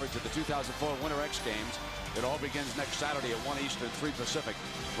off coverage of the 2004 Winter X Games. It all begins next Saturday at 1 Eastern, 3 Pacific,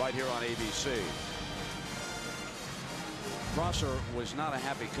 right here on ABC. Prosser was not a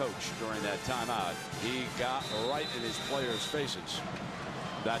happy coach during that timeout. He got right in his players' faces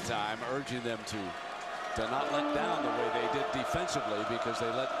that time, urging them to not let down the way they did defensively because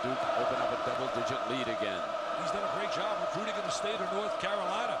they let Duke open up a double-digit lead again. He's done a great job recruiting in the state of North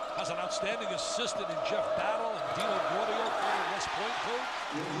Carolina. Has an outstanding assistant in Jeff Battle and Dino Guardio, former West Point coach.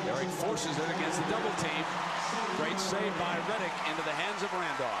 Eric forces it against the double team. Great save by Reddick into the hands of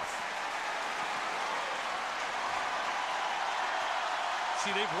Randolph.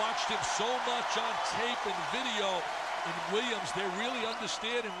 See, they've watched him so much on tape and video. And Williams, they're really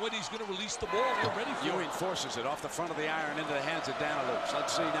understanding when he's going to release the ball. They're ready for it. Ewing forces it off the front of the iron into the hands of Daniluk.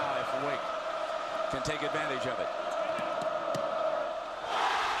 Let's see now if Wake can take advantage of it.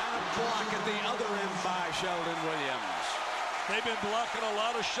 And a block at the other end by Sheldon Williams. They've been blocking a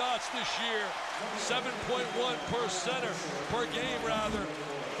lot of shots this year. 7.1 per center, per game rather.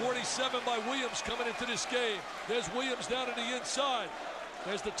 47 by Williams coming into this game. There's Williams down in the inside.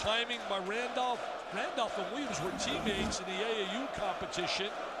 There's the timing by Randolph. Randolph and Williams were teammates in the AAU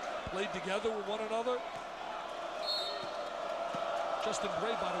competition. Played together with one another. Justin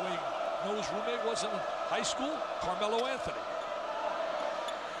Gray, by the way, know his roommate was in high school? Carmelo Anthony.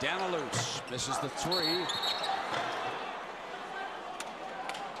 Daniluk misses the 3.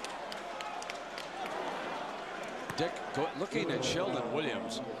 Dick, looking at Sheldon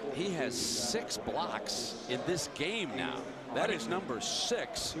Williams, he has 6 blocks in this game now. That is number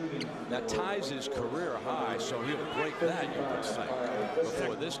 6. That ties his career high, so he'll break that, you would think,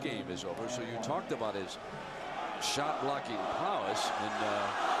 before this game is over. So you talked about his shot blocking prowess, and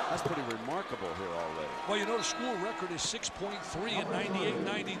that's pretty remarkable here already. Well, you know, the school record is 6.3 in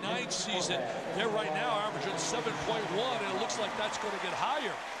 98-99 season. They're right now averaging 7.1, and it looks like that's going to get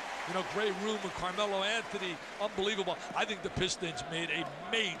higher. You know, great room with Carmelo Anthony, unbelievable. I think the Pistons made a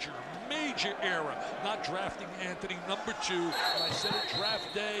major error not drafting Anthony number 2. And I said it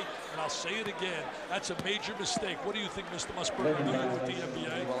draft day, and I'll say it again. That's a major mistake. What do you think, Mr. Musburger, doing with the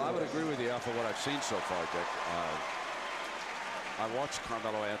NBA? Well, I would agree with you off of what I've seen so far, Dick. I watched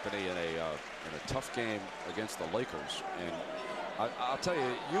Carmelo Anthony in a tough game against the Lakers, and I'll tell you,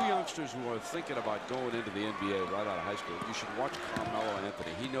 you youngsters who are thinking about going into the NBA right out of high school, you should watch Carmelo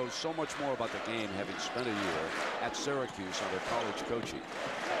Anthony. He knows so much more about the game, having spent a year at Syracuse under college coaching.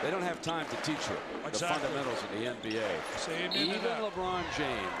 They don't have time to teach you the fundamentals of the NBA. Even LeBron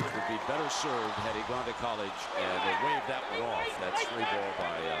James would be better served had he gone to college, and they waved that one off. That 3 ball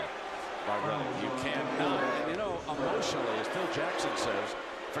by Reddick. You cannot, and you know, emotionally, as Phil Jackson says,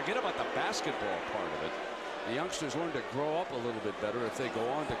 forget about the basketball part of it. The youngsters learn to grow up a little bit better if they go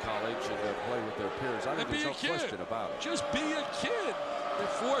on to college and play with their peers. I think there's no question about it. Just be a kid.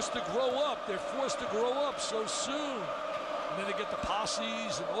 They're forced to grow up. They're forced to grow up so soon. And then they get the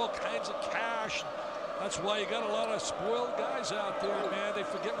posses and all kinds of cash. That's why you got a lot of spoiled guys out there, man. They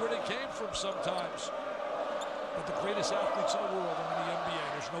forget where they came from sometimes. But the greatest athletes in the world are in the NBA.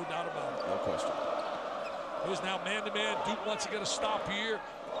 There's no doubt about it. No question. There's now man-to-man. Duke wants to get a stop here.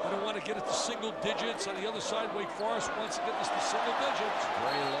 They don't want to get it to single digits. On the other side, Wake Forest wants to get this to single digits.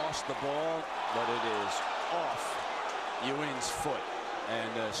 Gray lost the ball, but it is off Ewing's foot.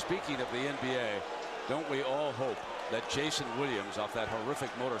 And speaking of the NBA, don't we all hope that Jason Williams, off that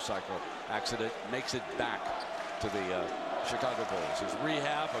horrific motorcycle accident, makes it back to the Chicago Bulls. His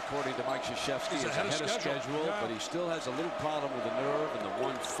rehab, according to Mike Krzyzewski, is ahead of schedule, but he still has a little problem with the nerve in the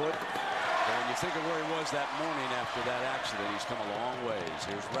 1 foot. And when you think of where he was that morning after that accident, he's come a long ways.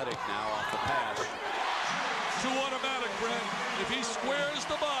 Here's Reddick now off the pass. 2 automatic, Brent. If he squares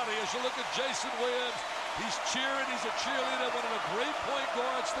the body, as you look at Jason Williams, he's cheering. He's a cheerleader, one of the great point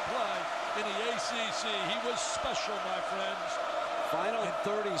guards to play in the ACC. He was special, my friends. Final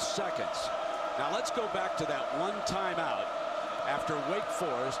 30 seconds. Now let's go back to that one timeout after Wake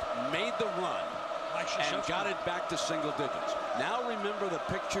Forest made the run and got it back to single digits. Now remember the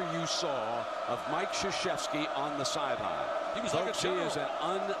picture you saw of Mike Krzyzewski on the sideline. He was Folks, he is an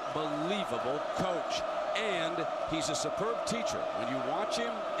unbelievable coach, and he's a superb teacher. When you watch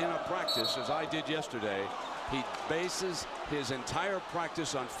him in a practice, as I did yesterday, he bases his entire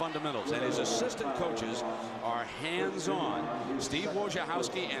practice on fundamentals, and his assistant coaches are hands-on. Steve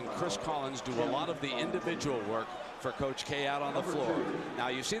Wojciechowski and Chris Collins do a lot of the individual work for Coach K out on the floor. Now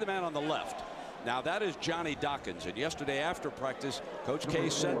you see the man on the left. Now that is Johnny Deacons, and yesterday after practice, Coach K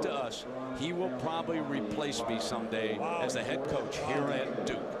said to us, he will probably replace me someday as the head coach here at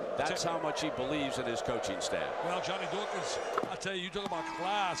Duke. That's how much he believes in his coaching staff. Well, Johnny Dawkins, I tell you talk about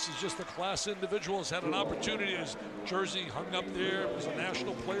class. He's just a class individual. Has had an opportunity. His jersey hung up there. He was a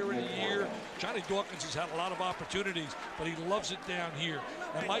National Player of the Year. Johnny Dawkins has had a lot of opportunities, but he loves it down here.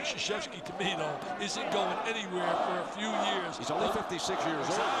 And Mike Krzyzewski, to me, though, isn't going anywhere for a few years. He's only 56 years old.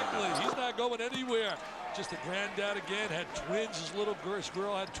 Exactly. He's not going anywhere. Just a granddad again. Had twins. His little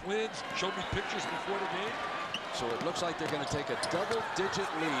girl had twins. Showed me pictures before the game. So it looks like they're going to take a double-digit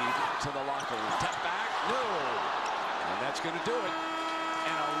lead to the locker room. Tap back, no. And that's going to do it.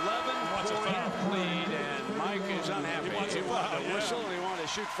 An 11-point lead, and Mike is unhappy. He wanted to whistle, and he wanted to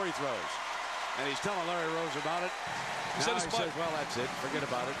shoot free throws. And he's telling Larry Rose about it. He says, well, that's it. Forget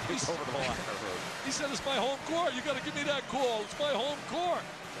about it. He's over the locker room. He said, it's my home court. You got to give me that call. It's my home court.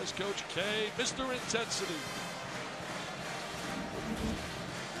 That's Coach K, Mr. Intensity.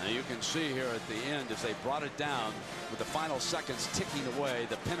 Now you can see here at the end as they brought it down with the final seconds ticking away,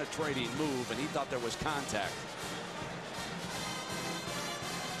 the penetrating move, and he thought there was contact.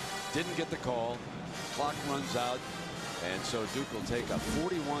 Didn't get the call. Clock runs out, and so Duke will take a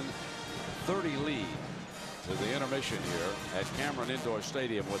 41-30 lead to the intermission here at Cameron Indoor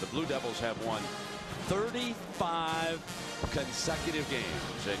Stadium, where the Blue Devils have won 35 consecutive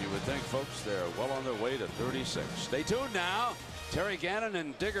games. And you would think, folks, they're well on their way to 36. Stay tuned now. Terry Gannon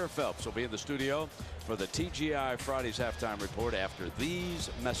and Digger Phelps will be in the studio for the TGI Fridays halftime report after these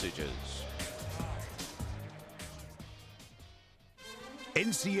messages.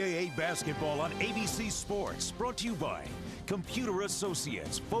 NCAA basketball on ABC Sports, brought to you by Computer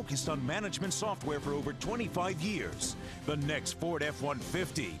Associates, focused on management software for over 25 years. The next Ford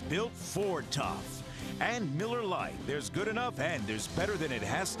F-150, built Ford tough. And Miller Lite, there's good enough and there's better than it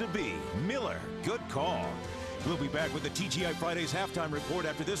has to be. Miller, good call. We'll be back with the TGI Fridays halftime report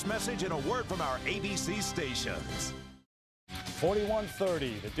after this message and a word from our ABC stations.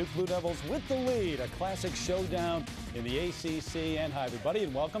 41-30, the Duke Blue Devils with the lead, a classic showdown in the ACC. And hi, everybody,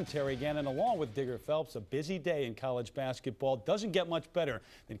 and welcome. Terry Gannon along with Digger Phelps. A busy day in college basketball. Doesn't get much better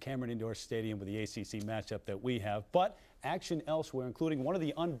than Cameron Indoor Stadium with the ACC matchup that we have. But action elsewhere, including one of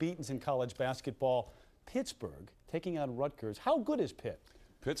the unbeatens in college basketball, Pittsburgh, taking on Rutgers. How good is Pitt?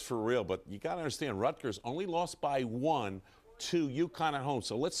 Pitt's for real, but you got to understand, Rutgers only lost by 1 to UConn at home.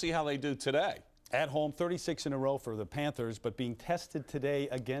 So let's see how they do today. At home, 36 in a row for the Panthers, but being tested today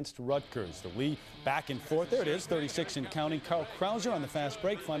against Rutgers. The lead back and forth. There it is, 36 and counting. Carl Krauser on the fast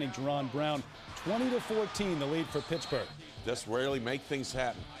break, finding Jerron Brown. 20-14, the lead for Pittsburgh. Just rarely make things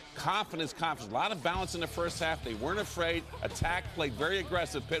happen. Confidence. A lot of balance in the first half. They weren't afraid. Attack, played very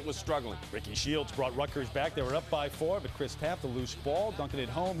aggressive. Pitt was struggling. Ricky Shields brought Rutgers back. They were up by 4, but Chris Taft, the loose ball, dunking it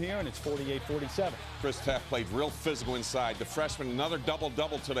home here, and it's 48-47. Chris Taft played real physical inside. The freshman, another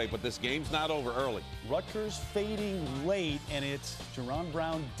double-double today, but this game's not over early. Rutgers fading late, and it's Jerron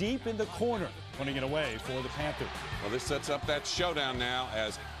Brown deep in the corner, putting it away for the Panthers. Well, this sets up that showdown now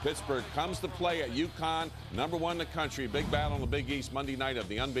as Pittsburgh comes to play at UConn, #1 in the country. Big battle in the Big East Monday night of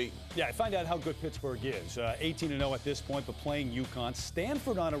the unbeaten. Yeah, I find out how good Pittsburgh is. 18-0 at this point, but playing UConn.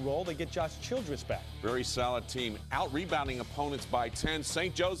 Stanford on a roll. They get Josh Childress back. Very solid team. Out-rebounding opponents by 10.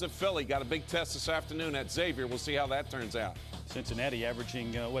 St. Joseph, Philly got a big test this afternoon at Xavier. We'll see how that turns out. Cincinnati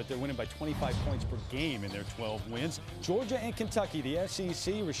averaging, they're winning by 25 points per game in their 12 wins. Georgia and Kentucky, the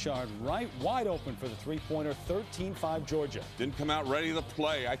SEC, Rashard Wright wide open for the three-pointer, 13-5 Georgia. Didn't come out ready to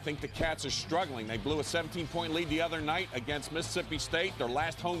play. I think the Cats are struggling. They blew a 17-point lead the other night against Mississippi State. Their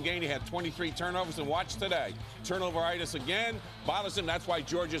last home game, they had 23 turnovers, and watch today. Turnover-itis again, bothers them. That's why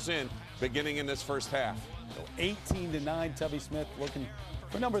Georgia's in, beginning in this first half. So 18-9, Tubby Smith looking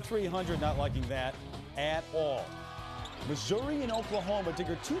for number 300, not liking that at all. Missouri and Oklahoma,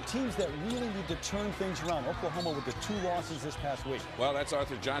 Digger, two teams that really need to turn things around. Oklahoma with the 2 losses this past week. Well, that's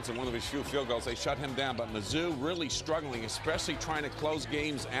Arthur Johnson, one of his few field goals. They shut him down, but Mizzou really struggling, especially trying to close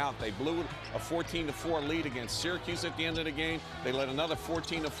games out. They blew a 14-4 lead against Syracuse at the end of the game. They let another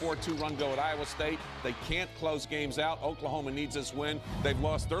 14-4 two-run go at Iowa State. They can't close games out. Oklahoma needs this win. They've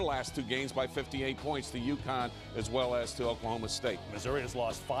lost their last 2 games by 58 points to UConn as well as to Oklahoma State. Missouri has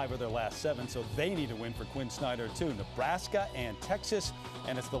lost 5 of their last 7, so they need to win for Quinn Snyder, too. Nebraska and Texas,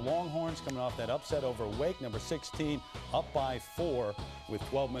 and it's the Longhorns coming off that upset over Wake, number 16, up by 4 with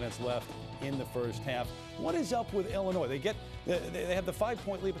 12 minutes left in the first half. What is up with Illinois? They have the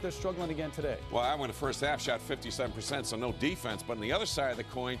 5-point lead, but they're struggling again today. Well, I went the first half, shot 57%, so no defense. But on the other side of the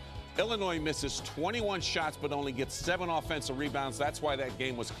coin, Illinois misses 21 shots, but only gets 7 offensive rebounds. That's why that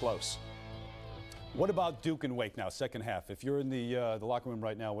game was close. What about Duke and Wake now, second half? If you're in the locker room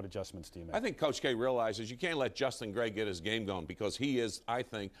right now, what adjustments do you make? I think Coach K realizes you can't let Justin Gray get his game going because he is, I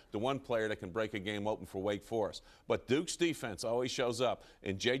think, the one player that can break a game open for Wake Forest. But Duke's defense always shows up.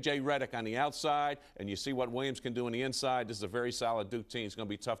 And J.J. Redick on the outside, and you see what Williams can do on the inside. This is a very solid Duke team. It's going to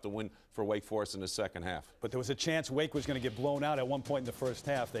be tough to win for Wake Forest in the second half. But there was a chance Wake was going to get blown out at one point in the first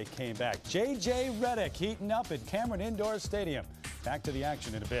half. They came back. J.J. Redick heating up at Cameron Indoor Stadium. Back to the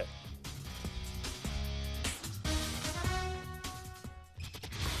action in a bit.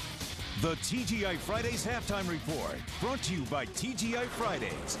 The TGI Fridays Halftime Report, brought to you by TGI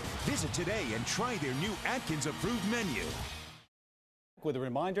Fridays. Visit today and try their new Atkins approved menu. With a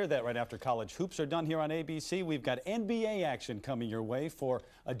reminder that right after college hoops are done here on ABC, we've got NBA action coming your way for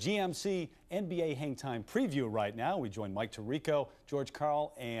a GMC NBA Hangtime preview right now. We join Mike Tirico, George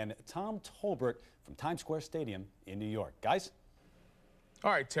Karl, and Tom Tolbert from Times Square Stadium in New York. Guys?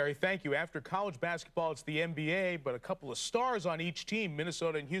 All right, Terry, thank you. After college basketball, it's the NBA, but a couple of stars on each team,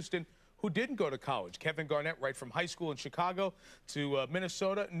 Minnesota and Houston, who didn't go to college. Kevin Garnett, right from high school in Chicago to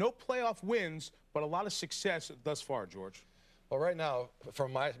Minnesota. No playoff wins, but a lot of success thus far, George. Well, right now,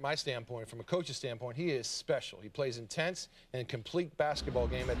 from my standpoint, from a coach's standpoint, he is special. He plays intense and complete basketball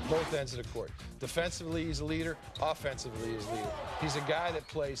game at both ends of the court. Defensively, he's a leader. Offensively, he's a leader. He's a guy that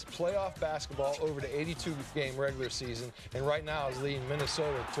plays playoff basketball over the 82-game regular season, and right now is leading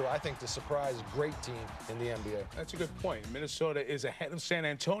Minnesota to, I think, the surprise great team in the NBA. That's a good point. Minnesota is ahead of San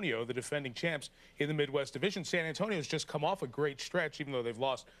Antonio, the defending champs in the Midwest Division. San Antonio's just come off a great stretch, even though they've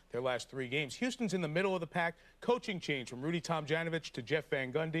lost their last 3 games. Houston's in the middle of the pack. Coaching change from Rudy Tomjanovich to Jeff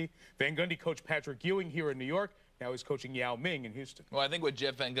Van Gundy. Van Gundy coached Patrick Ewing here in New York. Now he's coaching Yao Ming in Houston. Well, I think what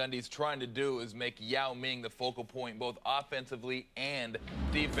Jeff Van Gundy is trying to do is make Yao Ming the focal point, both offensively and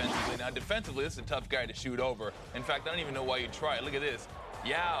defensively. Now, defensively, this is a tough guy to shoot over. In fact, I don't even know why you try it. Look at this.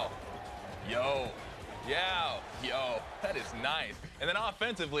 Yao. Yo. Yao. Yo. That is nice. And then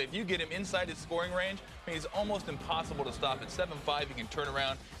offensively, if you get him inside his scoring range, I mean, it's almost impossible to stop. At 7'5", he can turn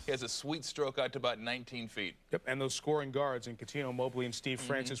around. He has a sweet stroke out to about 19 feet. Yep, and those scoring guards, and Coutinho Mobley and Steve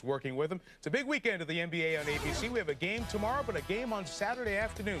Francis working with him. It's a big weekend of the NBA on ABC. We have a game tomorrow, but a game on Saturday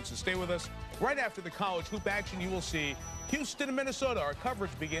afternoon. So stay with us. Right after the college hoop action, you will see Houston and Minnesota. Our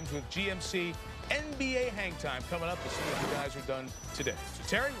coverage begins with GMC NBA Hangtime coming up as soon as the guys are done today. So,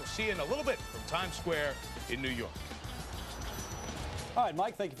 Terry, we'll see you in a little bit from Times Square in New York. All right,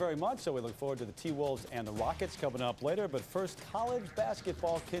 Mike, thank you very much. So we look forward to the T-Wolves and the Rockets coming up later. But first, college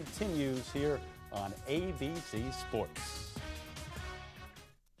basketball continues here on ABC Sports.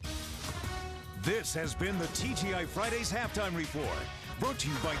 This has been the TGI Fridays Halftime Report, brought to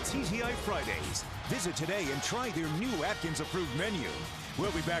you by TGI Fridays. Visit today and try their new Atkins approved menu.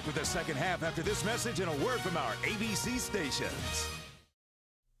 We'll be back with the second half after this message and a word from our ABC stations.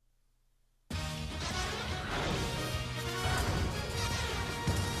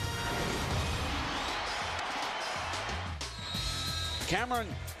 Cameron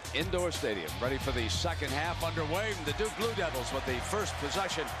Indoor Stadium, ready for the second half underway. The Duke Blue Devils with the first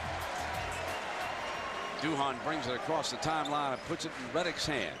possession. Duhan brings it across the timeline and puts it in Redick's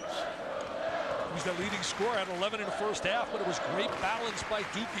hands. He's the leading scorer at 11 in the first half, but it was great balance by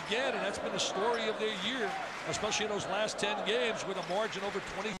Duke again, and that's been the story of their year, especially in those last 10 games with a margin over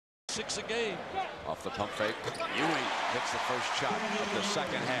 26 a game. Off the pump fake, Ewing hits the first shot of the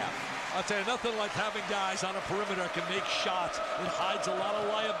second half. I'll tell you, nothing like having guys on a perimeter can make shots. It hides a lot of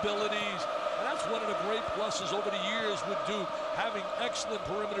liabilities, and that's one of the great pluses over the years with Duke, having excellent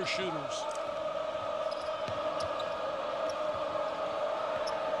perimeter shooters.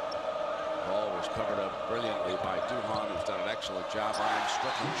 Ball was covered up brilliantly by Duhan, who's done an excellent job on him.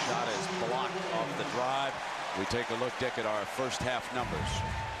 Strickland's shot is blocked off the drive. We take a look, Dick, at our first half numbers.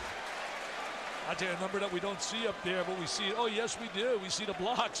 I tell you, a number that we don't see up there, but we see, oh yes we do, we see the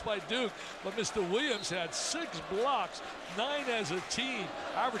blocks by Duke, but Mr. Williams had 6 blocks, 9 as a team,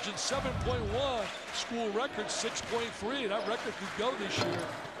 averaging 7.1, school record 6.3, that record could go this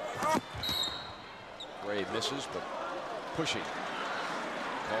year. Gray misses, but pushing.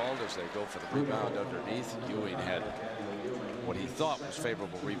 Called as they go for the rebound underneath. Ewing had what he thought was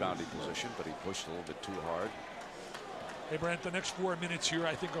favorable rebounding position, but he pushed a little bit too hard. Hey, Brent, the next 4 minutes here,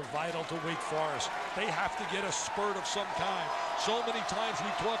 I think, are vital to Wake Forest. They have to get a spurt of some kind. So many times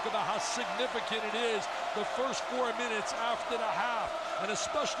we talk about how significant it is the first 4 minutes after the half, and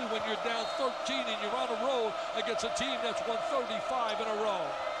especially when you're down 13 and you're on the road against a team that's won 35 in a row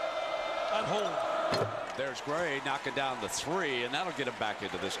at home. There's Gray knocking down the 3, and that'll get him back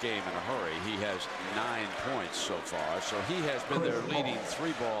into this game in a hurry. He has 9 points so far, so he has been their leading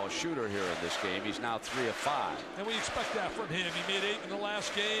 3-ball shooter here in this game. He's now 3 of 5. And we expect that from him. He made 8 in the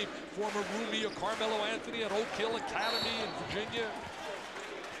last game. Former roomie of Carmelo Anthony at Oak Hill Academy in Virginia.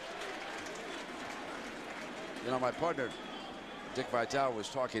 You know, my partner Dick Vitale was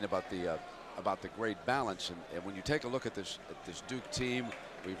talking about the great balance, and when you take a look at this Duke team,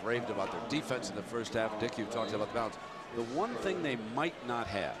 we've raved about their defense in the first half. Dick, you've talked about the balance. The one thing they might not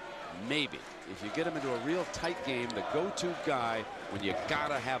have, maybe, if you get them into a real tight game, the go-to guy when you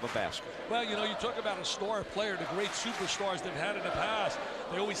gotta have a basket. Well, you know, you talk about a star player, the great superstars they've had in the past.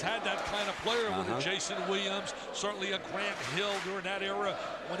 They always had that kind of player with a Jason Williams, certainly a Grant Hill during that era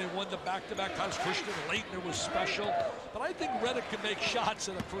when they won the back-to-back times. Christian Laettner was special. But I think Redick can make shots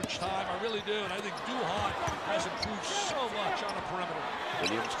at a crunch time. I really do. And I think Duhon has improved so much on the perimeter.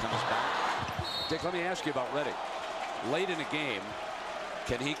 Williams comes back. Dick, let me ask you about Redick. Late in a game,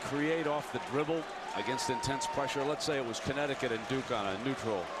 can he create off the dribble against intense pressure? Let's say it was Connecticut and Duke on a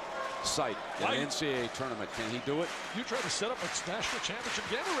neutral site in an NCAA tournament. Can he do it? You try to set up a national championship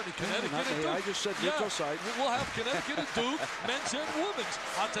game already. Connecticut and Duke. I just said neutral site. We'll have Connecticut and Duke, men's and women's.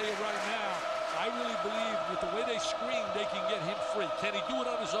 I'll tell you right now, I really believe with the way they screen, they can get him free. Can he do it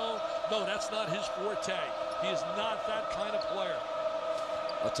on his own? No, that's not his forte. He is not that kind of player.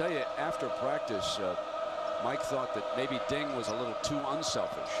 I'll tell you, after practice, Mike thought that maybe Ding was a little too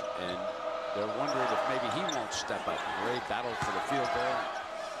unselfish, and they're wondering if maybe he won't step up. Great battle for the field goal.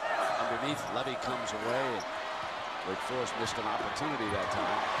 Underneath, Levy comes away, and Wake Forest missed an opportunity that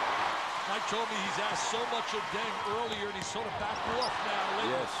time. Mike told me he's asked so much of Deng earlier, and he's sort of backed off now.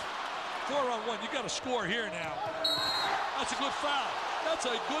 Yes. 4-on-1. You got to score here now. That's a good foul. That's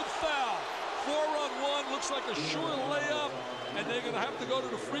a good foul. 4-on-1. Looks like a sure layup, and they're going to have to go to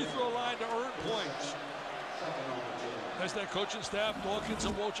the free throw line to earn points. There's that coaching staff. Dawkins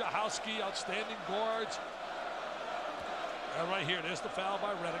and Wojciechowski, outstanding guards. And right here, there's the foul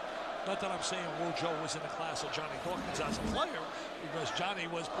by Redick. Not that I'm saying Wojo was in the class of Johnny Dawkins as a player, because Johnny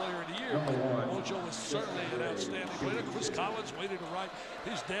was player of the year, but Wojo was certainly an outstanding player. Chris Collins waited to right.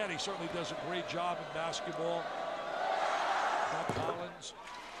 His daddy certainly does a great job in basketball. Bob Collins.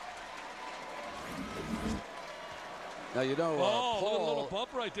 Now, you know, Paul, a little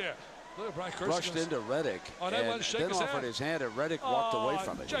bump right there. Look at Brian rushed into Reddick and then offered his hand, and Reddick walked away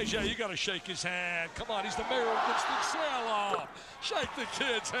from it. JJ, you got to shake his hand. Come on, he's the mayor of Winston-Salem. Shake the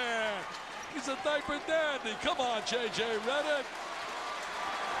kid's hand. He's a diaper dandy. Come on, JJ Reddick.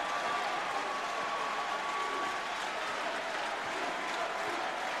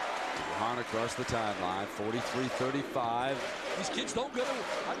 Duhon across the timeline, 43-35. These kids don't go to,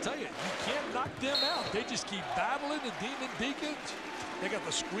 I tell you, you can't knock them out. They just keep battling the Demon Deacons. They got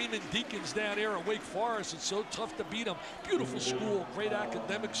the screaming Deacons down here at Wake Forest. It's so tough to beat them. Beautiful school, great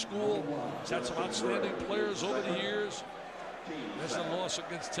academic school. It's had some outstanding players over the years. There's the loss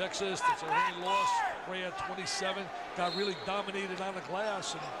against Texas. That's a only loss. Ray had 27. Got really dominated on the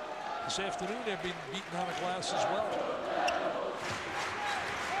glass. And this afternoon they're being beaten on the glass as well.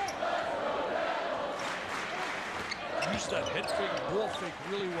 Used that head fake, ball fake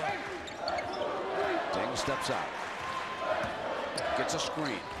really well. Deng steps out. Gets a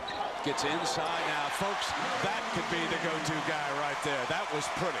screen. Gets inside now. Folks, that could be the go-to guy right there. That was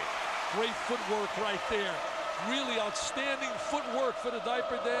pretty. Great footwork right there. Really outstanding footwork for the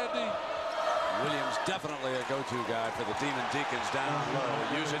diaper dandy. Williams definitely a go-to guy for the Demon Deacons down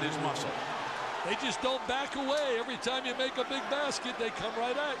low, using his muscle. They just don't back away. Every time you make a big basket, they come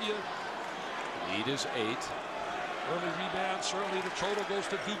right at you. Lead is 8. Early rebound. Certainly the total goes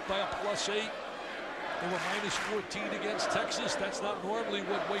to Duke by a +8. They were -14 against Texas. That's not normally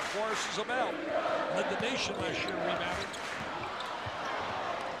what Wake Forest is about. Led the nation last year rebounding.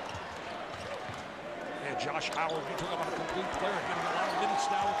 And Josh Howard, we talk about a complete player, getting a lot of minutes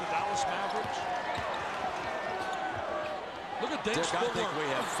now with the Dallas Mavericks. Look at Deng's footwork. I think we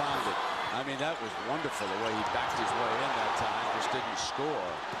have found it. I mean, that was wonderful the way he backed his way in that time. Just didn't score.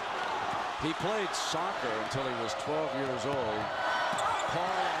 He played soccer until he was 12 years old. Paul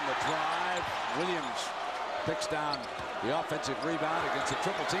on the drive. Williams picks down the offensive rebound against the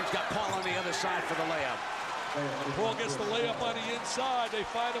triple teams. Got Paul on the other side for the layup. Paul gets the layup on the inside. They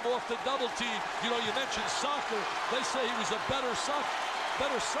find him off the double team. You know, you mentioned soccer. They say he was a better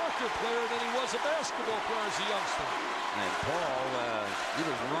soccer player than he was a basketball player as a youngster. And Paul, he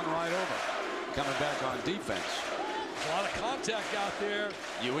was run right over. Coming back on defense. A lot of contact out there.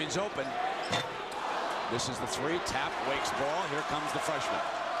 Ewing's open. This is the 3. Tap, Wake's ball. Here comes the freshman.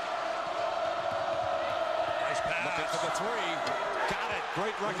 Nice pass. Looking for the three. Got it.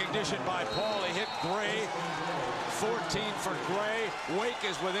 Great recognition by Paul. He hit Gray. 14 for Gray. Wake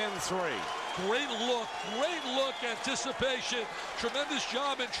is within 3. Great look, anticipation. Tremendous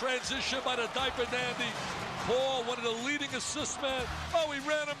job in transition by the diaper dandy. Paul, one of the leading assist men. Oh, he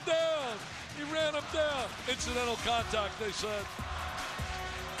ran him down. He ran him down. Incidental contact, they said.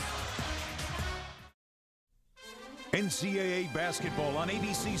 NCAA basketball on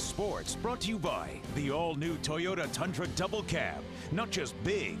ABC Sports, brought to you by the all-new Toyota Tundra Double Cab. Not just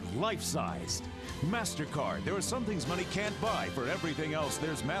big, life-sized. MasterCard, there are some things money can't buy. For everything else,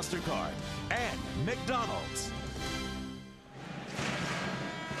 there's MasterCard. And McDonald's.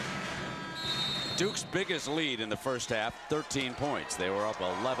 Duke's biggest lead in the first half, 13 points. They were up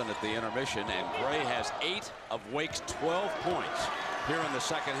 11 at the intermission, and Gray has 8 of Wake's 12 points here in the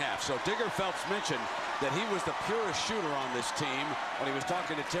second half. So Digger Phelps mentioned that he was the purest shooter on this team when he was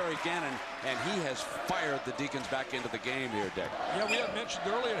talking to Terry Gannon, and he has fired the Deacons back into the game here, Dick. Yeah, we had mentioned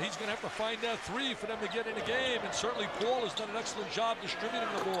earlier he's going to have to find that 3 for them to get in the game, and certainly Paul has done an excellent job distributing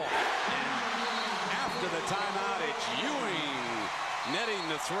the ball. After the timeout, it's Ewing netting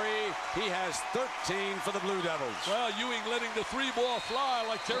the 3. He has 13 for the Blue Devils. Well, Ewing letting the 3 ball fly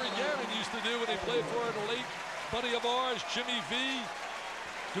like Terry Gannon used to do when he played for a late buddy of ours, Jimmy V.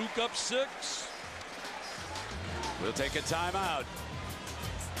 Duke up 6. We'll take a timeout.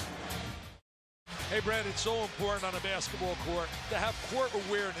 Hey, Brad, it's so important on a basketball court to have court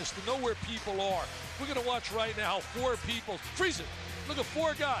awareness, to know where people are. We're going to watch right now 4 people. Freeze it. Look at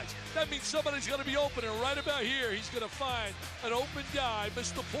 4 guys. That means somebody's going to be open, and right about here, he's going to find an open guy.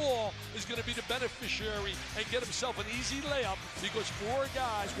 Mr. Paul is going to be the beneficiary and get himself an easy layup because 4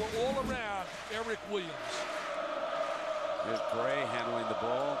 guys were all around Eric Williams. Here's Gray handling the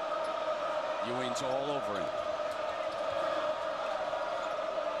ball. Ewing's all over him.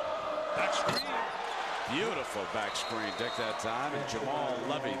 Back screen. Beautiful back screen, Dick, that time. And Jamal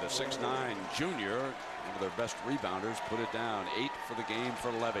Levy, the 6'9 junior, one of their best rebounders, put it down. 8 for the game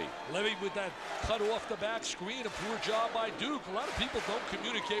for Levy. Levy with that cut off the back screen. A poor job by Duke. A lot of people don't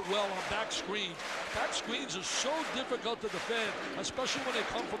communicate well on back screen. Back screens are so difficult to defend, especially when they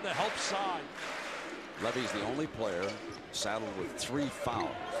come from the help side. Levy's the only player saddled with 3 fouls.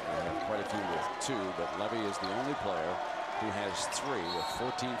 We have quite a few with 2, but Levy is the only player who has 3 with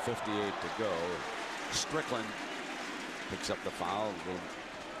 14:58 to go. Strickland picks up the foul.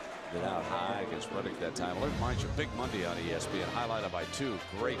 Get out high against Reddick that time. Alert reminds you, Big Monday on ESPN, highlighted by 2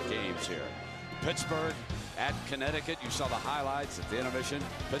 great games here. Pittsburgh at Connecticut. You saw the highlights at the intermission.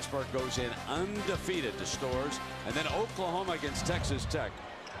 Pittsburgh goes in undefeated to Storrs. And then Oklahoma against Texas Tech.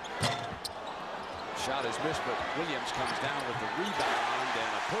 Shot is missed, but Williams comes down with the rebound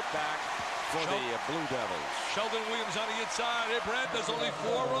and a putback for the Blue Devils. Sheldon Williams on the inside. Hey, Brad, there's only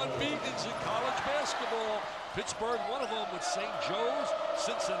 4 unbeatens in college basketball. Pittsburgh, one of them with St. Joe's,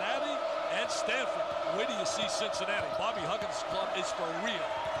 Cincinnati, and Stanford. Where do you see Cincinnati? Bobby Huggins' club is for real.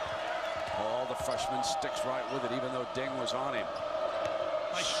 Paul, the freshman, sticks right with it, even though Ding was on him.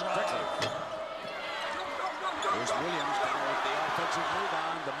 Nice try. There's Williams down with the offensive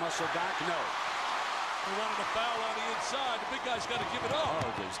rebound. The muscle back, no. They wanted a foul on the inside. The big guy's got to give it up. Oh,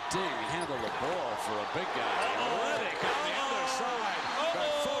 does Ding handle the ball for a big guy? Reddick on the other side. But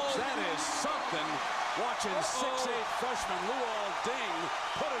folks, that is something. Watching 6'8 freshman Luol Ding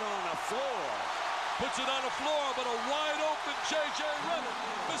put it on the floor. Puts it on the floor, but a wide open J.J. Reddick.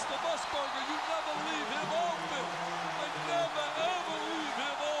 Mr. Musburger, you never leave him open. And never, ever leave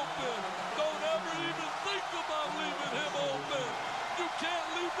him open. Don't ever even think about leaving him open. You can't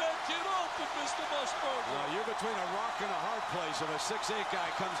leave that kid open, Mr. Musburger. Well, you're between a rock and a hard place. If a 6'8 guy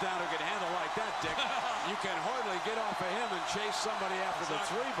comes down who can handle like that, Dick, you can hardly get off of him and chase somebody after the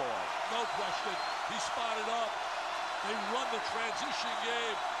 3 ball. No question. He spotted up. They run the transition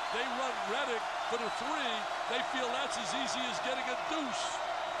game. They run Reddick for the 3. They feel that's as easy as getting a deuce.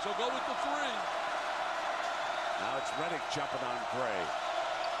 So go with the 3. Now it's Reddick jumping on Gray.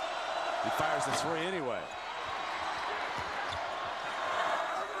 He fires the 3 anyway.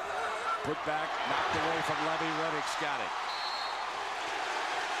 Put back, knocked away from Levy. Reddick's got it.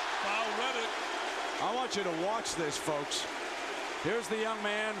 Foul Reddick. I want you to watch this, folks. Here's the young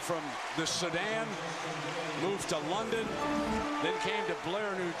man from the Sudan, moved to London, then came to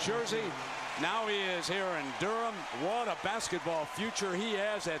Blair, New Jersey. Now he is here in Durham. What a basketball future he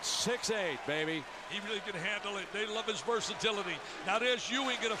has at 6'8", baby. He really can handle it. They love his versatility. Now there's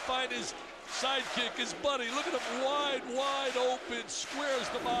Ewing going to find his sidekick, his buddy. Look at him wide open, squares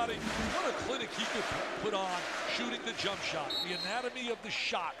the body. What a clinic he could put on shooting the jump shot. The anatomy of the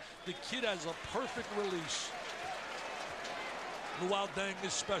shot. The kid has a perfect release. Luau Deng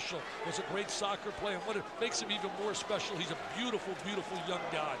is special. Was a great soccer player. And what it makes him even more special, he's a beautiful, beautiful young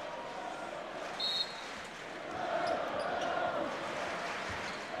guy.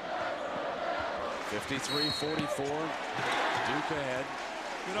 (53-44). Duke ahead.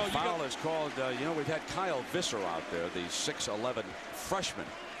 You know, foul is called. You know, we've had Kyle Visser out there, the 6'11" freshman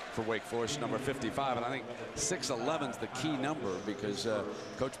for Wake Forest, number 55, and I think 6'11's the key number because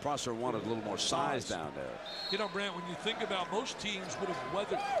Coach Prosser wanted a little more size down there. You know, Brant, when you think about most teams would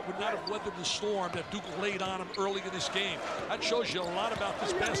not have weathered the storm that Duke laid on them early in this game. That shows you a lot about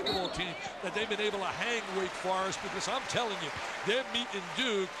this basketball team, that they've been able to hang Wake Forest, because I'm telling you, they're meeting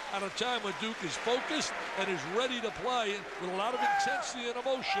Duke at a time when Duke is focused and is ready to play with a lot of intensity and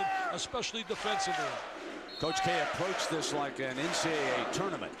emotion, especially defensively. Coach K approached this like an NCAA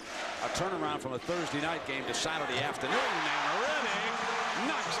tournament. A turnaround from a Thursday night game to Saturday afternoon, and Redding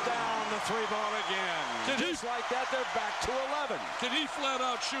knocks down the three ball again. Just like that, they're back to 11. Did he flat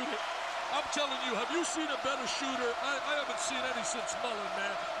out shoot it? I'm telling you, have you seen a better shooter? I haven't seen any since Mullen,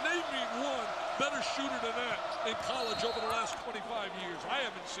 man. Name me one better shooter than that in college over the last 25 years. I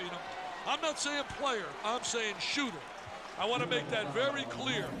haven't seen him. I'm not saying player, I'm saying shooter. I want to make that very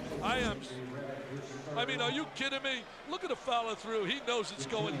clear. I mean, are you kidding me? Look at the follow through. He knows it's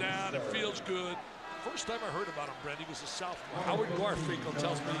going down. It feels good. First time I heard about him, Brent, he was a sophomore. Howard Garfinkel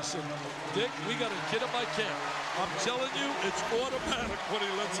tells me, he said, Dick, we got a kid in my camp. I'm telling you, it's automatic when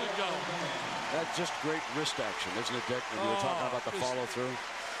he lets it go. That's just great wrist action, isn't it, Dick, when you were talking about the follow through?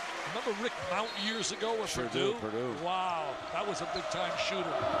 Remember Rick Mount years ago with Purdue? Purdue. Wow, that was a big-time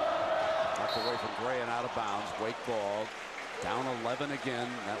shooter. Knocked away from Gray and out of bounds. Wake ball. Down 11 again.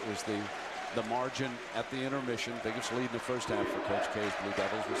 That was the margin at the intermission. Biggest lead in the first half for Coach K's Blue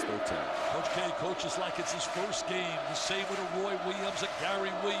Devils was 13. Coach K coaches like it's his first game. The same with a Roy Williams, a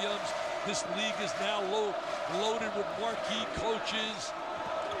Gary Williams. This league is now loaded with marquee coaches.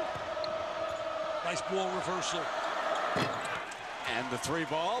 Nice ball reversal. And the three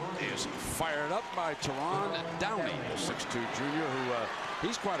ball is fired up by Teron Downey, a 6'2" junior who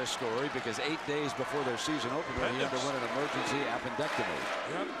he's quite a story because 8 days before their season opener, he underwent an emergency appendectomy.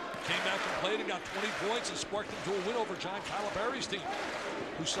 Yep. Came back and played and got 20 points and sparked him to a win over John Calipari's team,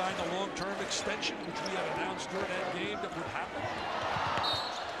 who signed a long-term extension, which we had announced during that game that would happen.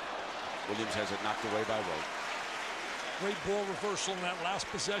 Williams has it knocked away by Wake. Great ball reversal in that last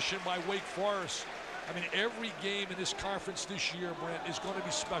possession by Wake Forest. I mean, every game in this conference this year, Brent, is going to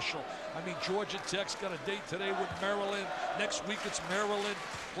be special. I mean, Georgia Tech's got a date today with Maryland. Next week it's Maryland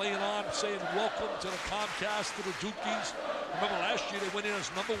playing on, saying welcome to the Comcast, to the Dukies. Remember last year they went in as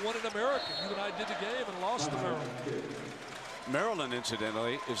 #1 in America. You and I did the game and lost to Maryland. Maryland,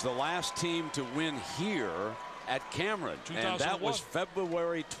 incidentally, is the last team to win here at Cameron. And that was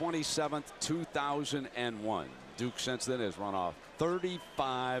February 27th, 2001. Duke since then has run off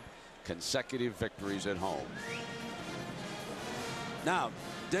 35 consecutive victories at home. Now,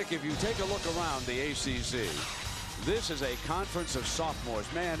 Dick, if you take a look around the ACC, this is a conference of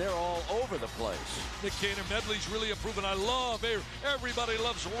sophomores. Man, they're all over the place. Nick Cannon Medley's really improving. Everybody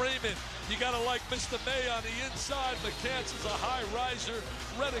loves Raymond. You got to like Mr. May on the inside. McCants is a high riser.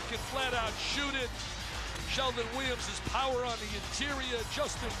 Reddick can flat out shoot it. Sheldon Williams is power on the interior.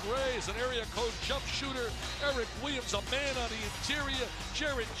 Justin Gray is an area code jump shooter. Eric Williams, a man on the interior.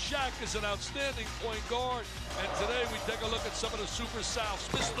 Jared Jack is an outstanding point guard. And today we take a look at some of the Super Souths.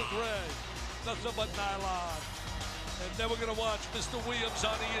 Mr. Gray, nothing but nylon. And then we're going to watch Mr. Williams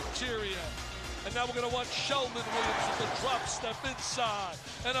on the interior. And now we're going to watch Sheldon Williams with the drop step inside.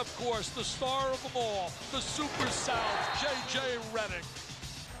 And of course, the star of them all, the Super South, J.J. Reddick.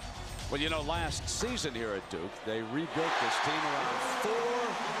 Well, you know, last season here at Duke, they rebuilt this team around 4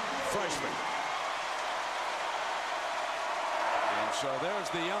 freshmen. And so there's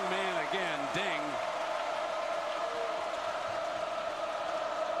the young man again, Ding.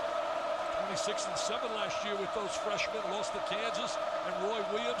 26 and 7 last year with those freshmen, lost to Kansas and Roy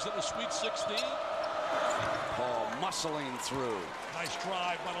Williams in the Sweet 16. Paul muscling through. Nice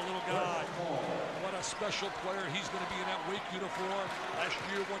drive by the little guy. What a special player he's going to be in that Wake uniform. Last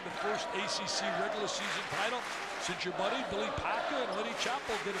year won the first ACC regular season title since your buddy Billy Packer and Lenny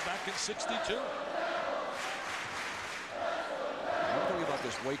Chappell did it back in '62. One thing about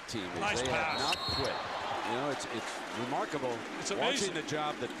this Wake team is nice they pass. have not quit. You know, it's remarkable watching the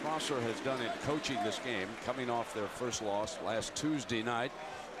job that Prosser has done in coaching this game, coming off their first loss last Tuesday night.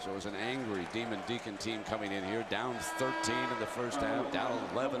 So it was an angry Deacon team coming in here, down 13 in the first half, down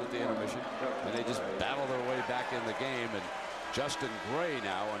 11 at the intermission, and they just battle their way back in the game. And Justin Gray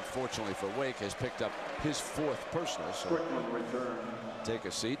now, unfortunately for Wake, has picked up his 4th personal. So take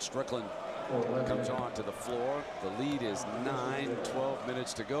a seat. Strickland comes on to the floor. The lead is 12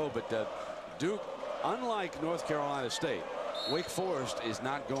 minutes to go. But Duke, unlike North Carolina State, Wake Forest is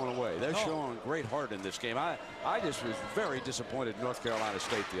not going away. They're showing great heart in this game. I just was very disappointed in North Carolina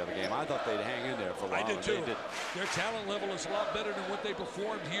State the other game. I thought they'd hang in there for a while. I did too. Their talent level is a lot better than what they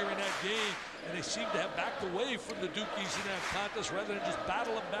performed here in that game, and they seem to have backed away from the Dukies in that contest rather than just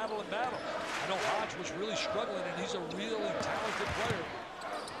battle and battle and battle. I know Hodge was really struggling, and he's a really talented player.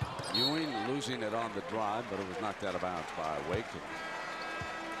 Ewing losing it on the drive, but it was knocked out of bounds by Wake.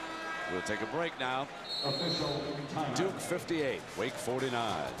 We'll take a break now. Duke 58, Wake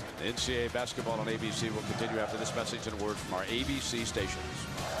 49. NCAA basketball on ABC will continue after this message and word from our ABC stations.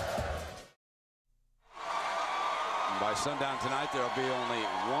 And by sundown tonight, there will be only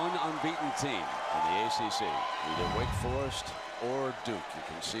one unbeaten team in the ACC, either Wake Forest or Duke. You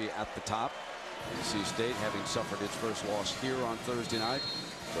can see at the top, NC State having suffered its first loss here on Thursday night.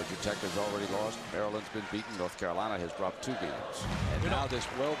 Georgia Tech has already lost. Maryland's been beaten. North Carolina has dropped 2 games. And now this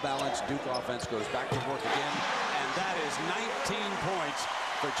well-balanced Duke offense goes back to work again. And that is 19 points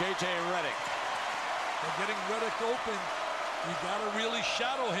for J.J. Redick. They're getting Redick open. You got to really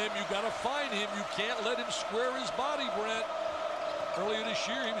shadow him. You got to find him. You can't let him square his body, Brent. Earlier this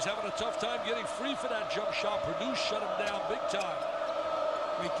year, he was having a tough time getting free for that jump shot. Purdue shut him down big time.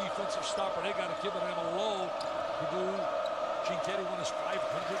 Great defensive stopper. They got to give it him a low. Purdue. Gene Katie won his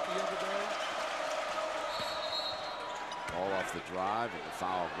 500th the other day. Ball off the drive, and the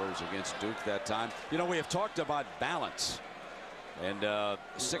foul goes against Duke that time. You know, we have talked about balance. And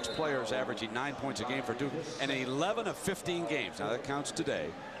 6 players averaging 9 points a game for Duke. And 11 of 15 games, now that counts today,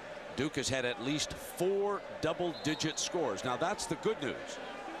 Duke has had at least 4 double-digit scores. Now, that's the good news.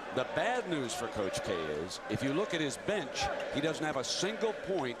 The bad news for Coach K is, if you look at his bench, he doesn't have a single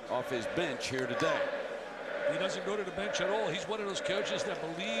point off his bench here today. He doesn't go to the bench at all. He's one of those coaches that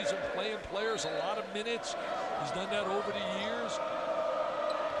believes in playing players a lot of minutes. He's done that over the years.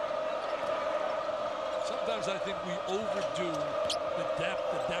 Sometimes I think we overdo the depth.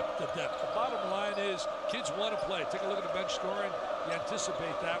 The bottom line is kids want to play. Take a look at the bench scoring. You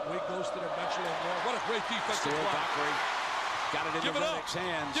anticipate that. Wade goes to the bench a little more. What a great defensive block. Got it in Redick's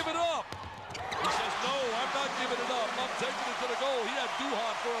hands. Give it up. He says, no, I'm not giving it up. I'm taking it to the goal. He had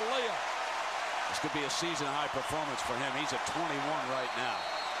Duhon for a layup. This could be a season-high performance for him. He's at 21 right now.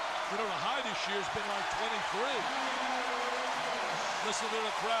 You know, the high this year has been like 23. Listen to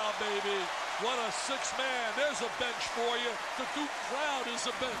the crowd, baby. What a 6-man. There's a bench for you. The Duke crowd is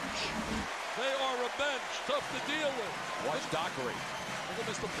a bench. They are a bench. Tough to deal with. Watch Dockery. Look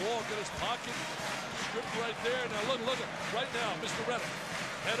at Mr. Ball get his pocket. Stripped right there. Now, look at right now, Mr. Redick.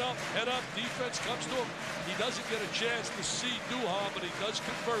 Head up, defense comes to him. He doesn't get a chance to see Duhon, but he does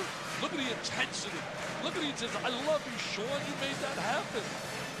convert. Look at the intensity. Look at the intensity. I love you, Sean. You made that happen.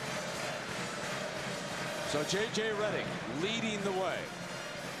 So J.J. Redick leading the way.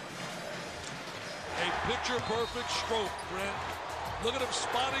 A picture-perfect stroke, Brent. Look at him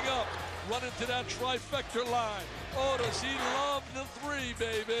spotting up, running to that trifecta line. Oh, does he love the 3,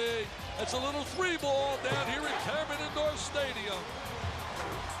 baby. It's a little 3 ball down here at Cameron Indoor Stadium.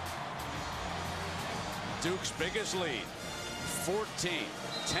 Duke's biggest lead, 14,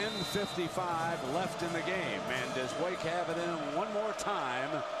 10:55 left in the game. And does Wake have it in one more time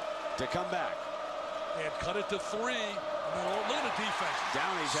to come back? And cut it to 3. And look at the defense.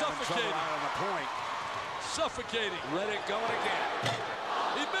 Downey's having trouble out on the point. Suffocating. Redick going again.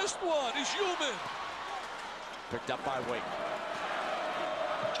 He missed one. He's human. Picked up by Wake.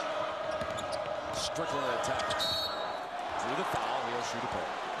 Strickland attacks. Drew the foul. He'll shoot a pair.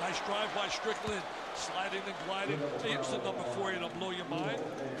 Nice drive by Strickland. Sliding and gliding. Here's the number for you to blow your mind.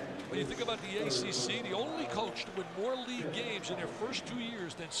 When you think about the ACC, the only coach to win more league games in their first 2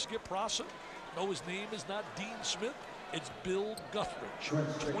 years than Skip Prosser. No, his name is not Dean Smith. It's Bill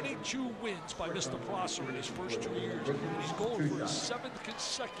Guthridge. 22 wins by Mr. Prosser in his first 2 years. And he's going for his 7th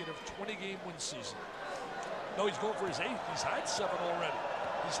consecutive 20-game win season. No, he's going for his 8th. He's had 7 already.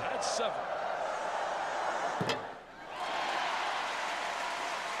 He's had 7.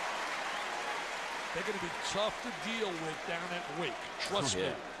 They're going to be tough to deal with down at Wake. Trust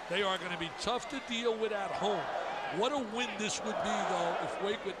me. They are going to be tough to deal with at home. What a win this would be, though, if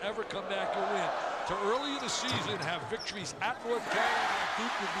Wake would ever come back and win. To early in the season have victories at North Carolina and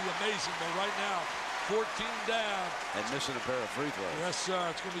Duke would be amazing. But right now, 14 down. And missing a pair of free throws. Yes, sir.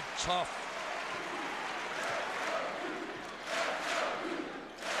 It's going to be tough.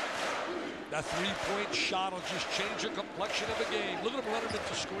 That 3-point shot will just change the complexion of the game. Look at him running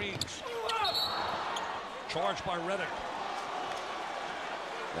into screens. Charged by Redick.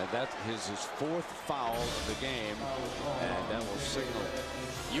 And that is his 4th foul of the game, and that will signal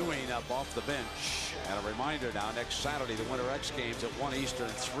Ewing up off the bench. And a reminder now, next Saturday, the Winter X Games at 1 Eastern,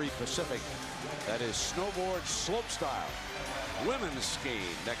 3 Pacific. That is snowboard slopestyle. Women's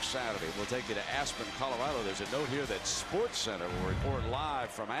skiing next Saturday. We'll take you to Aspen, Colorado. There's a note here that Sports Center will report live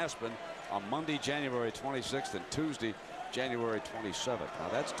from Aspen on Monday, January 26th, and Tuesday, January 27th. Now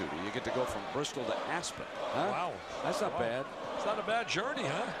that's duty. You get to go from Bristol to Aspen. Huh? Wow. That's not bad. It's not a bad journey,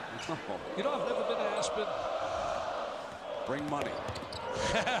 huh? No. You know, I've never been to Aspen. Bring money.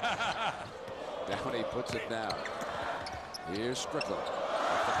 Downey puts it down. Here's Strickland.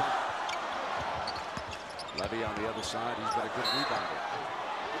 Off the pump. Levy on the other side. He's got a good rebounder.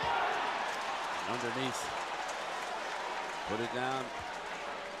 Underneath. Put it down.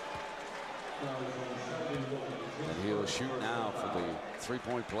 And he'll shoot now for the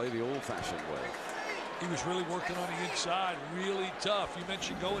three-point play the old-fashioned way. He was really working on the inside, really tough. You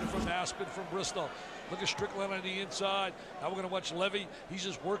mentioned going from Aspen from Bristol. Look at Strickland on the inside. Now we're going to watch Levy. He's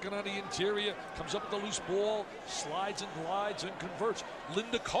just working on the interior. Comes up with the loose ball, slides and glides and converts.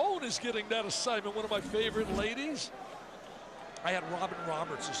 Linda Cohn is getting that assignment, one of my favorite ladies. I had Robin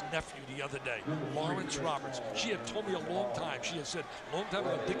Roberts, his nephew, the other day. Lawrence Roberts. She had told me a long time. She had said, long time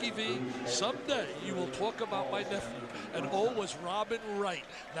ago, Dickie V, someday you will talk about my nephew. And oh, was Robin right.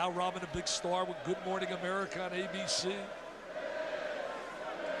 Now Robin, a big star with Good Morning America on ABC.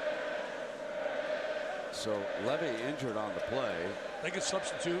 So Levy injured on the play. They can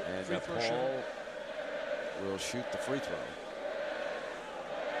substitute. And Free throw Paul shot. will shoot the free throw.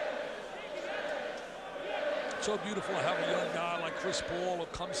 So beautiful to have a young guy like Chris Paul who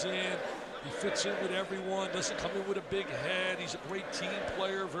comes in, he fits in with everyone, doesn't come in with a big head. He's a great team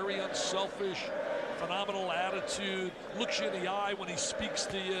player, very unselfish, phenomenal attitude, looks you in the eye when he speaks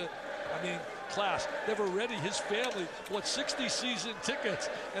to you. I mean, class. Never ready. His family bought 60 season tickets,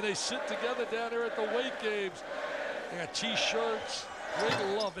 and they sit together down there at the weight games. They got T-shirts. Great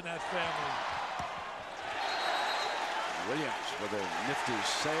love in that family. Williams with a nifty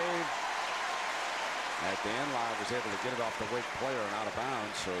save. At the end line, was able to get it off the Wake player and out of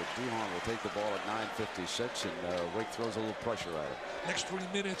bounds. So Duhon will take the ball at 9:56, and Wake throws a little pressure at it. Next 3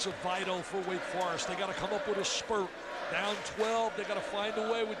 minutes are vital for Wake Forest. They got to come up with a spurt. Down 12, they got to find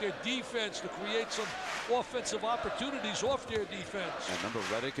a way with their defense to create some offensive opportunities off their defense. And remember,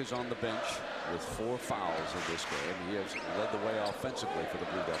 Reddick is on the bench with 4 fouls in this game. He has led the way offensively for the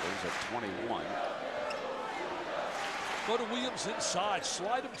Blue Devils at 21. Go to Williams inside,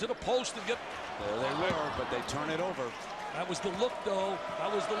 slide him to the post and get. There they were, but they turn it over. That was the look, though.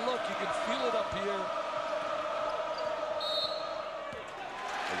 That was the look. You can feel it up here.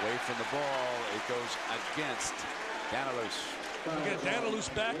 Away from the ball, it goes against Danilus. Again, Danilus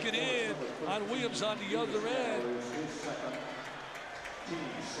backing in on Williams on the other end.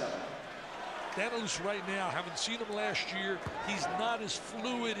 Danilus right now, haven't seen him last year, he's not as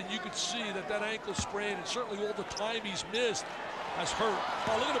fluid, and you could see that ankle sprain, and certainly all the time he's missed, has hurt.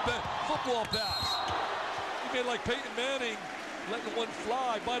 Oh, look at the football pass. He made like Peyton Manning, letting one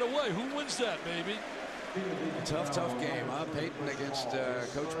fly. By the way, who wins that, baby? Tough game, huh? Peyton against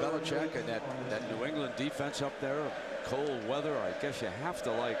Coach Belichick and that New England defense up there. Cold weather. I guess you have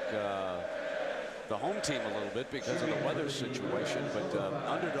to like the home team a little bit because of the weather situation. But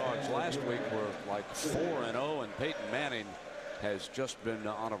underdogs last week were like 4-0, and Peyton Manning has just been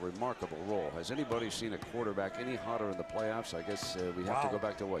on a remarkable roll. Has anybody seen a quarterback any hotter in the playoffs? I guess we have to go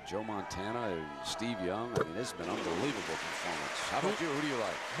back to what, Joe Montana and Steve Young. I mean, it's been unbelievable performance. How about you? Who do you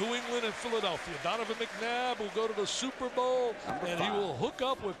like? New England and Philadelphia. Donovan McNabb will go to the Super Bowl, and he will hook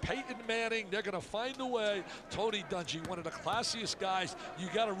up with Peyton Manning. They're going to find a way. Tony Dungy, one of the classiest guys. You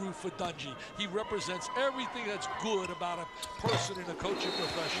got to root for Dungy. He represents everything that's good about a person in a coaching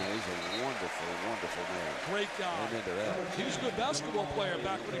profession. Yeah, he's a wonderful man. Great guy. I'm into that. He was a good basketball player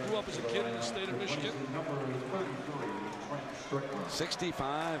back when he grew up as a kid in the state of Michigan.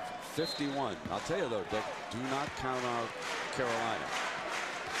 65-51. I'll tell you though, Dick, do not count out Carolina.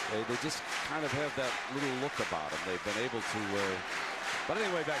 They just kind of have that little look about them. They've been able to. But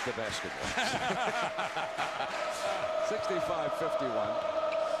anyway, back to basketball. 65-51.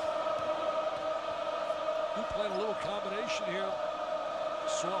 You playing a little combination here.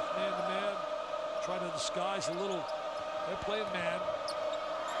 Soft man-to-man. Trying to disguise a little. They're playing man.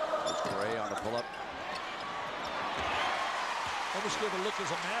 There's Gray on the pull-up. Almost gave a look as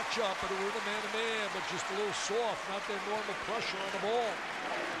a matchup, but it was a man-to-man, but just a little soft, not their normal pressure on the ball.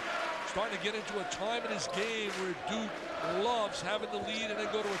 Starting to get into a time in his game where Duke loves having the lead and then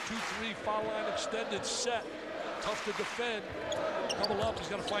go to a 2-3 foul line extended set. Tough to defend. Double up, he's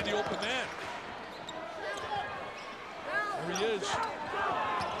got to find the open man. There he is.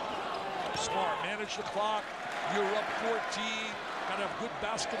 Smart, manage the clock. You're up 14. Got to have good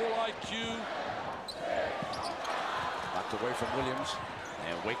basketball IQ. Knocked away from Williams,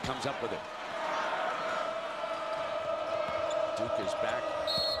 and Wake comes up with it. Duke is back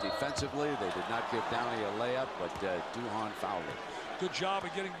defensively. They did not give Downey a layup, but Duhon fouled it. Good job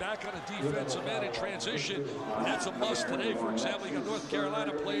of getting back on a defensive end in transition. And that's a must today. For example, you got North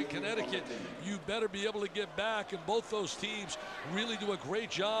Carolina playing Connecticut. You better be able to get back, and both those teams really do a great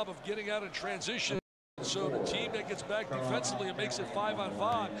job of getting out in transition. So the team that gets back defensively and makes it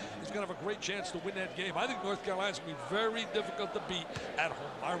 5-on-5 is going to have a great chance to win that game. I think North Carolina's going to be very difficult to beat at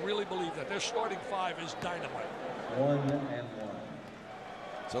home. I really believe that. Their starting five is dynamite. 1-1.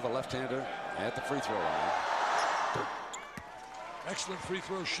 So the left-hander at the free throw line. Excellent free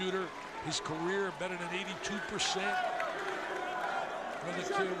throw shooter. His career better than 82%. Another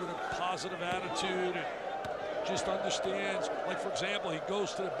kid with a positive attitude and just understands. Like, for example, he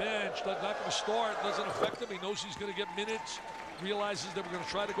goes to the bench, not going to start, doesn't affect him. He knows he's going to get minutes, realizes that we're going to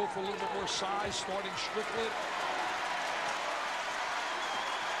try to go for a little bit more size, starting Strickland.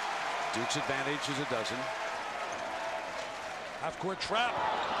 Duke's advantage is a dozen. Half-court trap.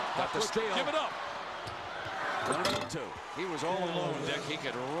 Got the steal. Give it up. 1-2. He was all alone, Dick. He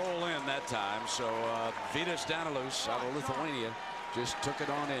could roll in that time. So Vitas Danilus out of Lithuania just took it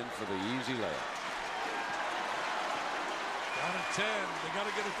on in for the easy layup. Down at 10. They got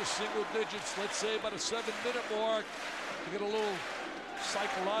to get it to single digits. Let's say about a 7-minute mark to get a little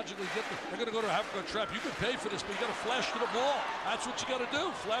psychologically they're going to go to a half-court trap. You can pay for this, but you got to flash to the ball. That's what you got to do.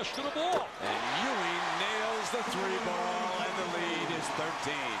 Flash to the ball. And Ewing nails the three ball, and the lead is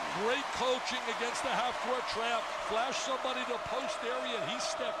 13. Great coaching against the half-court trap. Flash somebody to the post area, and he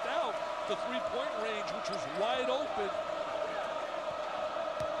stepped out the three-point range, which was wide open.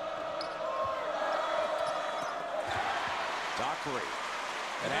 Dockery,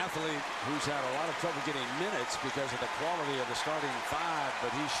 an athlete who's had a lot of trouble getting minutes because of the quality of the starting five, but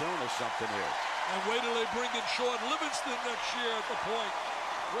he's shown us something here. And wait till they bring in Sean Livingston next year at the point.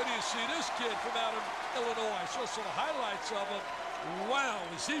 Where do you see this kid from out of Illinois? Saw some highlights of him. Wow,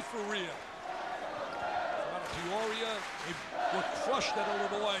 is he for real? From out of Peoria, they were crushed at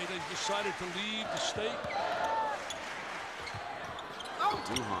Illinois. They decided to leave the state.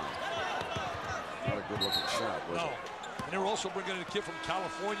 Duhon, not a good-looking shot, was it? And they were also bringing in a kid from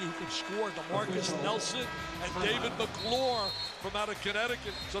California who can score, DeMarcus Nelson and David McClure from out of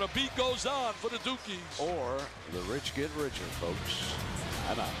Connecticut. So the beat goes on for the Dukies. Or the rich get richer, folks.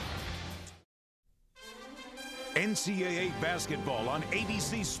 I'm out. NCAA basketball on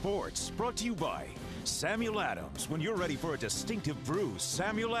ABC Sports, brought to you by Samuel Adams. When you're ready for a distinctive brew,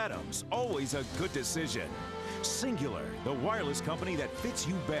 Samuel Adams, always a good decision. Singular, the wireless company that fits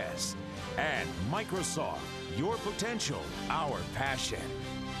you best. And Microsoft, your potential, our passion.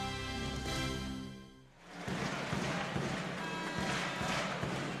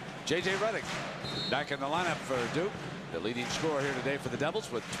 J.J. Redick back in the lineup for Duke. The leading scorer here today for the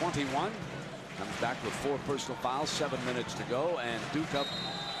Devils with 21. Comes back with 4 personal fouls, 7 minutes to go, and Duke up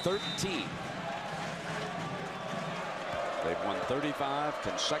 13. They've won 35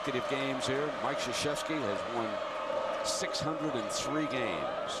 consecutive games here. Mike Krzyzewski has won 603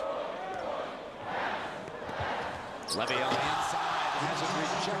 games. Levy on the inside, has it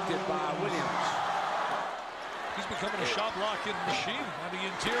rejected by Williams. He's becoming a shot blocking machine on the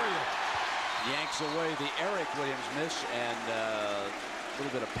interior. Yanks away the Eric Williams miss, and a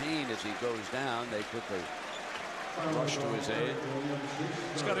little bit of pain as he goes down. They quickly rush to his aid.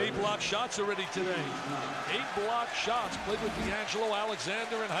 He's got 8 blocked shots already today. 8 blocked shots. Played with D'Angelo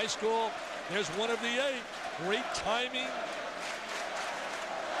Alexander in high school. There's one of the 8. Great timing.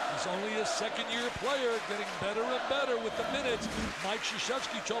 He's only a second-year player, getting better and better with the minutes. Mike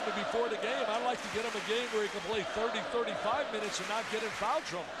Krzyzewski told me before the game, I'd like to get him a game where he can play 30, 35 minutes and not get in foul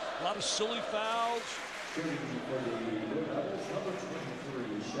trouble. A lot of silly fouls.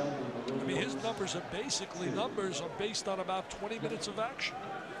 I mean, his numbers are basically based on about 20 minutes of action.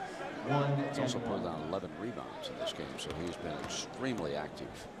 He's also pulled down 11 rebounds in this game, so he's been extremely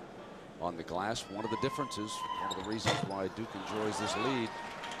active on the glass. One of the differences, one of the reasons why Duke enjoys this lead.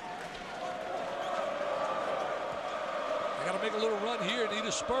 They got to make a little run here, need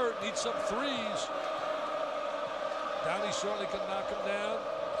a spurt, need some threes. Downey certainly can knock him down.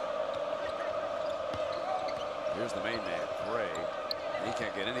 Here's the main man, Gray. He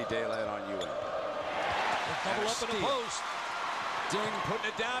can't get any daylight on Ewing. Double up in the post. Ding, putting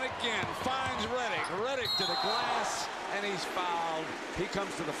it down again. Finds Reddick. Reddick to the glass, and he's fouled. He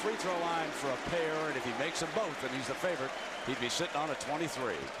comes to the free throw line for a pair, and if he makes them both, and he's the favorite, he'd be sitting on a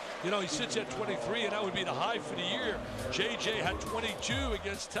 23. You know, he sits at 23, and that would be the high for the year. JJ had 22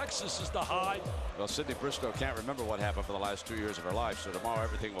 against Texas as the high. Well, Sydney Bristow can't remember what happened for the last 2 years of her life, so tomorrow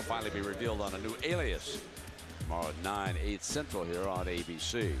everything will finally be revealed on a new alias. Tomorrow at 9, 8 Central here on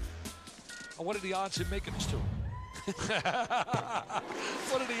ABC. What are the odds in making these two?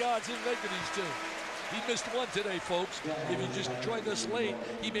 What are the odds in making these two? He missed one today, folks. If you just joined us late,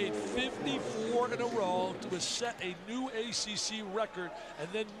 he made 54 in a row to set a new ACC record and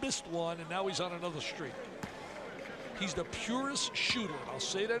then missed one, and now he's on another streak. He's the purest shooter, and I'll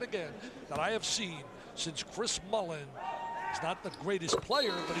say that again, that I have seen since Chris Mullin. He's not the greatest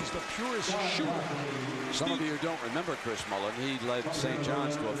player, but he's the purest shooter. Some of you don't remember Chris Mullin. He led St.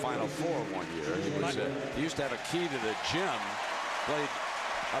 John's to a Final Four one year. He used to have a key to the gym, played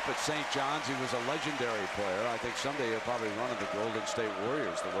up at St. John's. He was a legendary player. I think someday he'll probably run in the Golden State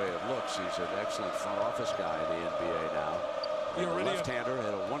Warriors the way it looks. He's an excellent front office guy in the NBA now. Left-hander,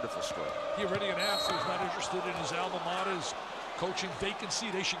 had a wonderful stroke. He already announced he's not interested in his alma mater's coaching vacancy.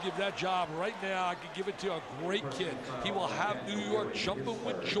 They should give that job right now. I could give it to a great kid. He will have New York jumping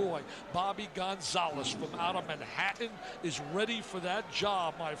with joy. Bobby Gonzalez from out of Manhattan is ready for that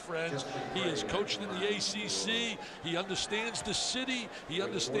job, my friends. He has coached in the ACC. He understands the city. He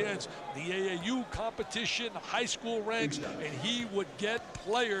understands the AAU competition, high school ranks, and he would get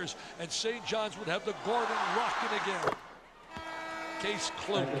players, and St. John's would have the Garden rocking again. Case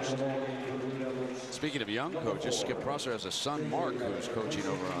closed. Speaking of young coaches, Skip Prosser has a son, Mark, who's coaching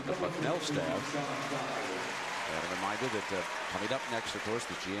over on the Bucknell staff. And a reminder that coming up next, of course,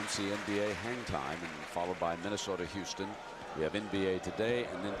 the GMC NBA hang time, and followed by Minnesota-Houston. We have NBA today,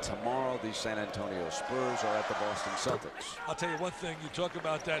 and then tomorrow the San Antonio Spurs are at the Boston Celtics. I'll tell you one thing. You talk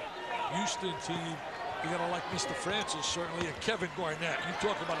about that Houston team. You're going to like Mr. Francis, certainly, and Kevin Garnett. You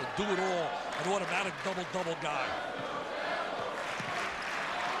talk about a do-it-all, an automatic double-double guy.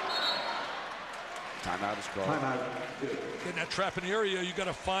 Timeout is called. In that trapping area, you got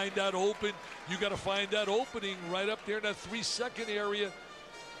to find that open. You got to find that opening right up there in that 3-second area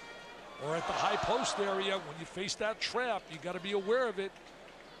or at the high post area. When you face that trap, you got to be aware of it.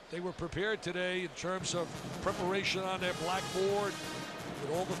 They were prepared today in terms of preparation on their blackboard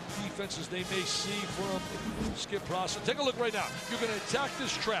with all the defenses they may see from Skip Prosser. Take a look right now. You're going to attack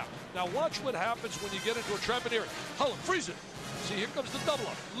this trap. Now watch what happens when you get into a trapping area. Hold it, freeze it. See, here comes the double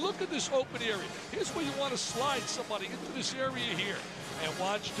up. Look at this open area. Here's where you want to slide somebody into this area here. And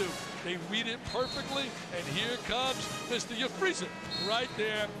watch, dude. They read it perfectly. And here comes Mr. You freeze it. Right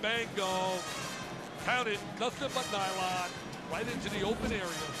there. Bango. Count it. Nothing but nylon. Right into the open area.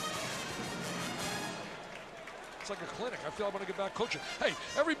 It's like a clinic. I feel I want to get back coaching. Hey,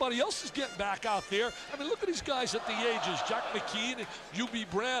 everybody else is getting back out there. I mean, look at these guys at the ages. Jack McKean and U.B.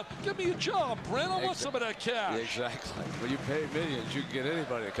 Brown. Give me a job, Brent. I want some of that cash. Exactly. When you pay millions, you can get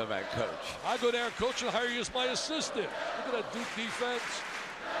anybody to come back and coach. I go there and coach and hire you as my assistant. Look at that Duke defense.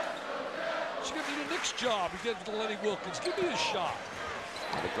 She give me the Knicks job. You get to Lenny Wilkins. Give me a shot.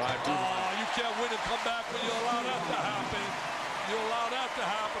 The drive you can't win and come back when you allow that to happen. You allow that to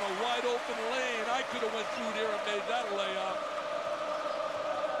happen, a wide open lane. I could have went through there and made that layup.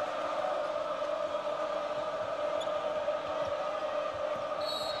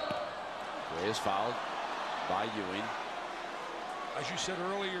 Gray is fouled by Ewing. As you said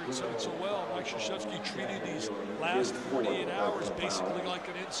earlier, and said it so well, Mike Krzyzewski treated these last 48 hours basically like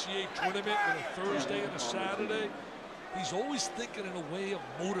an NCAA tournament with a Thursday and a Saturday. He's always thinking in a way of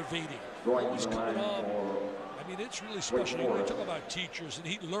motivating, always coming up. I mean, it's really special. You know, you talk about teachers, and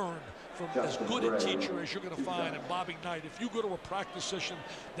he learned from as good a teacher as you're going to find in Bobby Knight. If you go to a practice session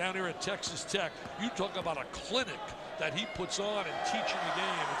down here at Texas Tech, you talk about a clinic that he puts on and teaching the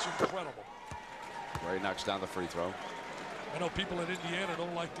game. It's incredible. Ray knocks down the free throw. I know people in Indiana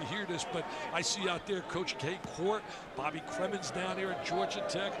don't like to hear this, but I see out there Coach K. Court, Bobby Cremins down here at Georgia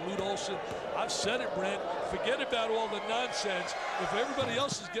Tech, Lute Olson. I've said it, Brent. Forget about all the nonsense. If everybody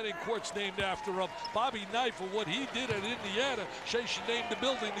else is getting courts named after him, Bobby Knight, for what he did at Indiana, Shay should name the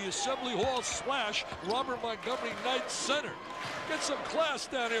building the Assembly Hall / Robert Montgomery Knight Center. Get some class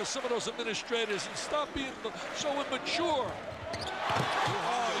down here, some of those administrators, and stop being so immature.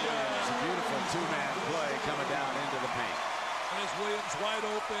 Oh, yeah. It's a beautiful two-man play coming down into the paint. There's Williams wide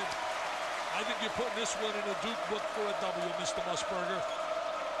open. I think you're putting this one in the Duke book for a W, Mr. Musburger.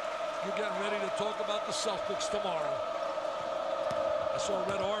 You're getting ready to talk about the Celtics tomorrow. I saw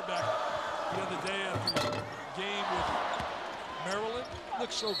Red Auerbach the other day at the game with Maryland.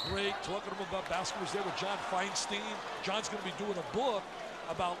 Looks so great. Talking to him about basketball. Was there with John Feinstein. John's going to be doing a book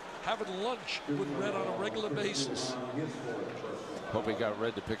about having lunch with Red on a regular basis. Hope he got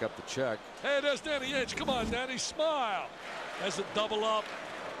Red to pick up the check. Hey, there's Danny Ainge. Come on, Danny, smile. There's a double up.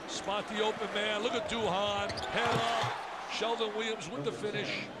 Spot the open man. Look at Duhan. Head up. Sheldon Williams with the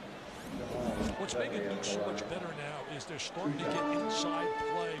finish. What's making Duke so much better now is they're starting to get inside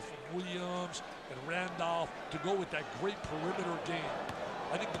play from Williams and Randolph to go with that great perimeter game.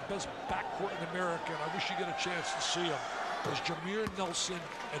 I think the best backcourt in America, and I wish you get a chance to see them, is Jameer Nelson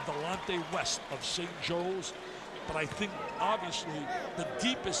and Delonte West of St. Joe's. But I think, obviously, the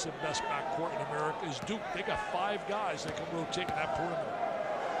deepest and best backcourt in America is Duke. They got 5 guys that can rotate in that perimeter.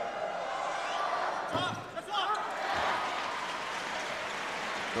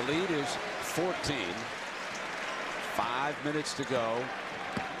 The lead is 14. 5 minutes to go.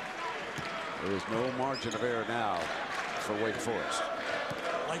 There is no margin of error now for Wake Forest.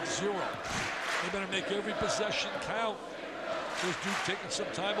 Like 0. They better make every possession count. There's Duke taking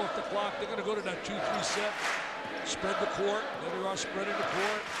some time off the clock. They're going to go to that 2-3 set. Spread the court. There they are spreading the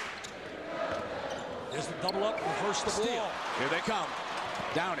court. There's the double up. Reverse the ball. Here they come.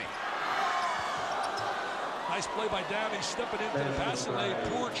 Downey. Nice play by Downey, stepping into the passing lane.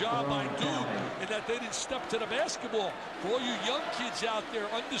 Poor job by Duke in that they didn't step to the basketball. For all you young kids out there,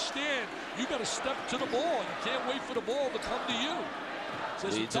 understand, you got to step to the ball. You can't wait for the ball to come to you.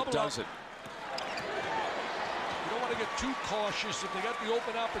 Leads a dozen. You don't want to get too cautious. If they got the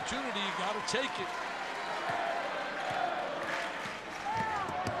open opportunity, you got to take it.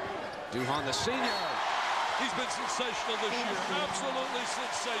 Duhan, the senior. He's been sensational this year. Absolutely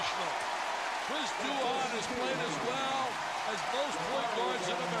sensational. Chris Duhan has played as well as most point guards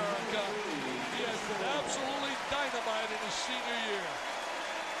in America. He has been absolutely dynamite in his senior year.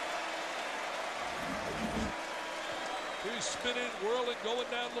 He's spinning, whirling, going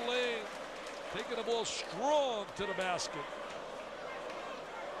down the lane, taking the ball strong to the basket.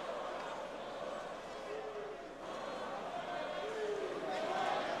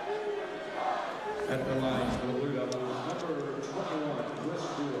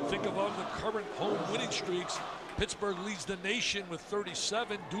 Think of on the current home winning streaks. Pittsburgh leads the nation with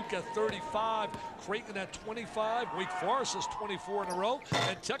 37, Duke at 35, Creighton at 25, Wake Forest has 24 in a row,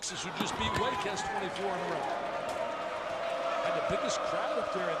 and Texas, who just beat Wake, has 24 in a row. And the biggest crowd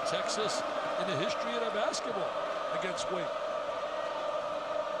up there in Texas in the history of their basketball against Wake.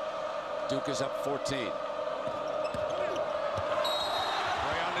 Duke is up 14. Ray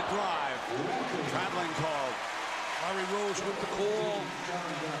on the drive. Traveling call. Larry Rose with the call.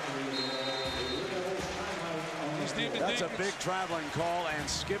 That's a big traveling call, and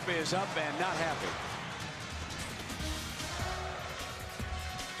Skip is up and not happy.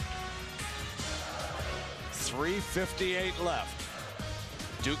 .358 left.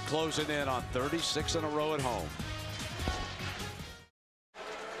 Duke closing in on 36 in a row at home.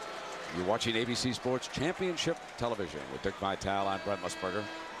 You're watching ABC Sports Championship Television with Dick Vitale. I'm Brent Musburger.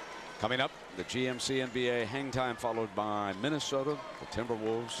 Coming up, the GMC NBA hang time, followed by Minnesota, the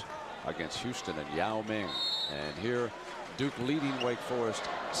Timberwolves against Houston and Yao Ming. And here, Duke leading Wake Forest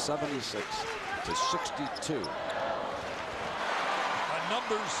 76 to 62.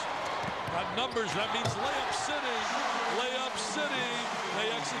 Got numbers, that means layup city. Layup city. They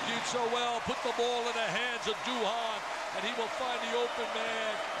execute so well. Put the ball in the hands of Duhan, and he will find the open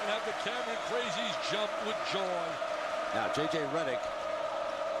man and have the Cameron Crazies jump with joy. Now, J.J. Redick,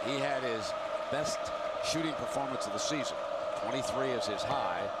 he had his best shooting performance of the season. 23 is his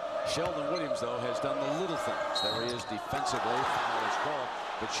high. Sheldon Williams, though, has done the little things. There he is defensively. Foul is called.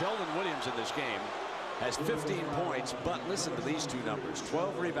 But Sheldon Williams in this game has 15 points, but listen to these two numbers.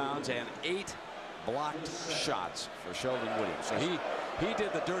 12 rebounds and 8 blocked shots for Sheldon Williams. So he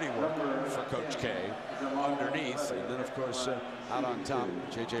did the dirty work for Coach K underneath. And then, of course, out on top,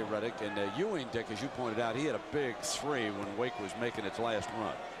 J.J. Redick. And Ewing, Dick, as you pointed out, he had a big three when Wake was making its last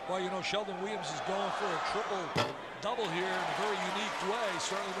run. Well, you know, Sheldon Williams is going for a triple-double here in a very unique way,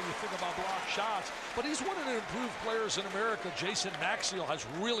 certainly when you think about block shots. But he's one of the improved players in America. Jason Maxiell has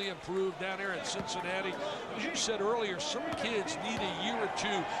really improved down there in Cincinnati. As you said earlier, some kids need a year or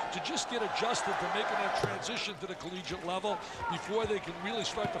two to just get adjusted to making that transition to the collegiate level before they can really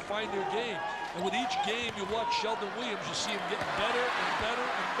start to find their game. And with each game you watch Sheldon Williams, you see him getting better and better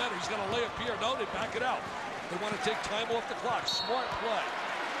and better. He's got a layup here. No, they back it out. They want to take time off the clock. Smart play.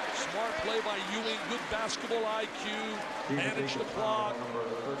 Smart play by Ewing, good basketball IQ, manage the clock. Number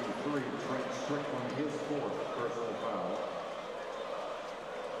 33, Trent Strickland, his fourth personal foul.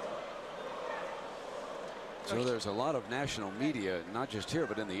 So there's a lot of national media, not just here,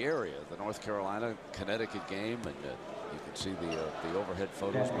 but in the area. The North Carolina, Connecticut game, and you can can see the overhead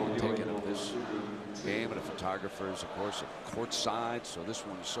photos being taken of this game, and the photographers, of course, courtside. So this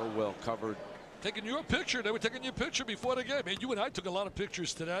one's so well covered. Taking your picture. They were taking your picture before the game. Man, you and I took a lot of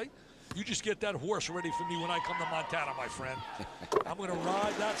pictures today. You just get that horse ready for me when I come to Montana, my friend. I'm going to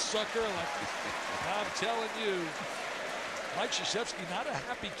ride that sucker like I'm telling you. Mike Krzyzewski, not a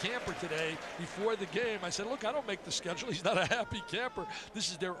happy camper today before the game. I said, look, I don't make the schedule. He's not a happy camper.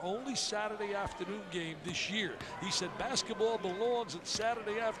 This is their only Saturday afternoon game this year. He said basketball belongs at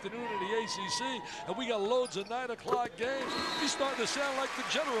Saturday afternoon in the ACC, and we got loads of 9 o'clock games. He's starting to sound like the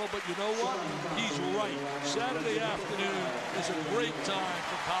general, but you know what? He's right. Saturday afternoon is a great time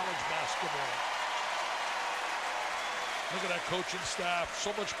for college basketball. Look at that coaching staff.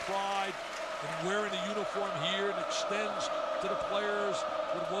 So much pride in wearing the uniform here, and extends to the players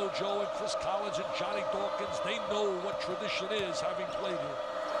with Wojo and Chris Collins and Johnny Dawkins. They know what tradition is, having played here.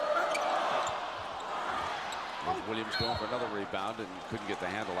 Williams going for another rebound and couldn't get the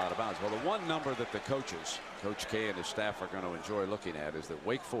handle out of bounds. Well, the one number that the coaches, Coach K and his staff, are going to enjoy looking at is that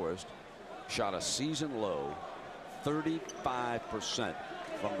Wake Forest shot a season low 35%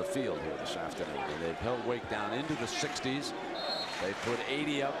 from the field here this afternoon. And they've held Wake down into the 60s. They put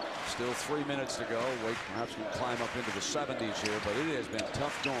 80 up, still 3 minutes to go. Wake perhaps can climb up into the 70s here, but it has been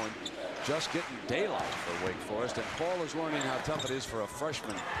tough going, just getting daylight for Wake Forest. And Paul is learning how tough it is for a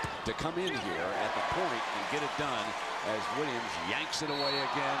freshman to come in here at the point and get it done, as Williams yanks it away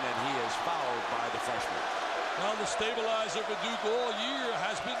again, and he is fouled by the freshman. Well, the stabilizer for Duke all year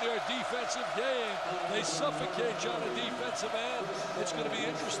has been their defensive game. They suffocate you on a defensive end. It's going to be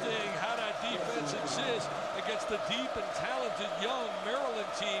interesting how that defense exists against the deep and talented young Maryland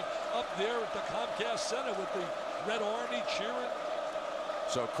team up there at the Comcast Center with the Red Army cheering.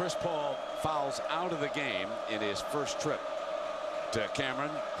 So Chris Paul fouls out of the game in his first trip to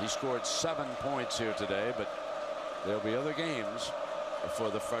Cameron. He scored 7 points here today, but there'll be other games for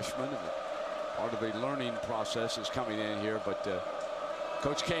the freshman. Part of the learning process is coming in here, but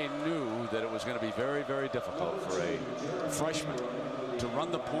Coach K knew that it was going to be very, very difficult for a freshman to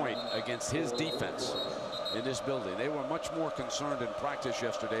run the point against his defense in this building. They were much more concerned in practice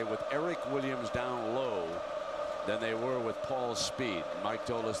yesterday with Eric Williams down low than they were with Paul's speed. Mike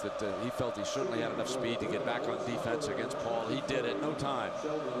told us that he felt he certainly had enough speed to get back on defense against Paul. He did at no time.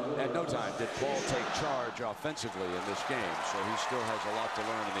 At no time did Paul take charge offensively in this game, so he still has a lot to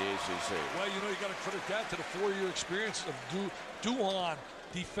learn in the ACC. Well, you know, you got to credit that to the 4-year experience of Duhon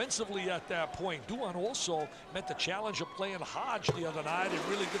defensively at that point. Duhon also met the challenge of playing Hodge the other night and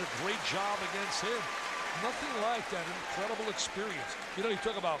really did a great job against him. Nothing like that. Incredible experience. You know, you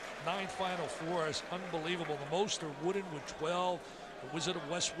talk about 9 Final Fours. Unbelievable. The most are Wooden with 12. The Wizard of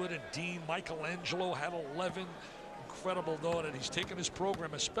Westwood and Dean Michelangelo had 11. Incredible, though, that he's taken his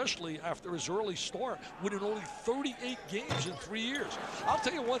program, especially after his early start, winning only 38 games in 3 years. I'll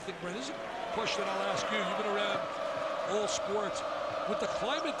tell you one thing, Brent. This is a question I'll ask you. You've been around all sports. With the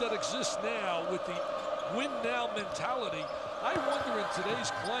climate that exists now, with the win now mentality, I wonder in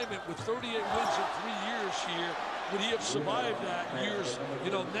today's climate with 38 wins in 3 years here, would he have survived that years, you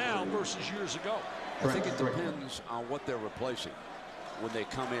know, now versus years ago? I think it depends on what they're replacing when they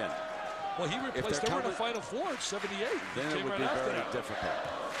come in. Well, he replaced, they were in the Final Four at 78. Then it would be very difficult.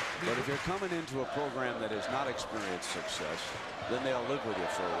 But if you're coming into a program that has not experienced success, then they'll live with you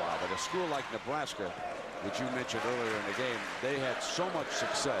for a while. But a school like Nebraska, which you mentioned earlier in the game, they had so much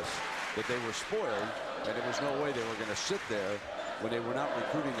success that they were spoiled, and there was no way they were going to sit there when they were not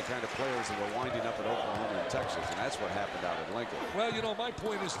recruiting the kind of players that were winding up at Oklahoma and Texas, and that's what happened out at Lincoln. Well, you know, my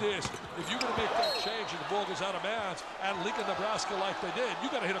point is this. If you're going to make that change and the ball goes out of bounds at Lincoln, Nebraska like they did,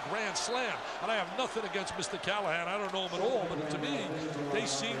 you got to hit a grand slam. And I have nothing against Mr. Callahan. I don't know him at all, but to me, they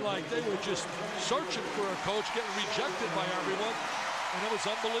seemed like they were just searching for a coach, getting rejected by everyone, and it was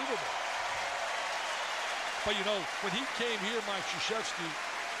unbelievable. But, you know, when he came here, Mike Krzyzewski,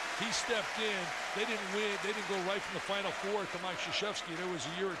 he stepped in. They didn't win. They didn't go right from the Final Four to Mike Krzyzewski. There was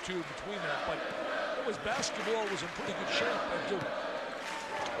a year or two between that. But it was basketball was in pretty good shape at Duke.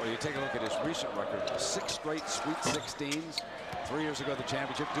 Well, you take a look at his recent record. 6 straight Sweet 16s. 3 years ago, the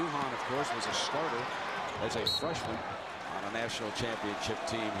championship. Duhon, of course, was a starter as a freshman on a national championship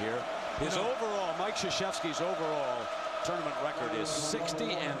team here. His overall, Mike Krzyzewski's overall tournament record is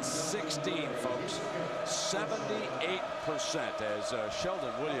 60-16, folks. 78% as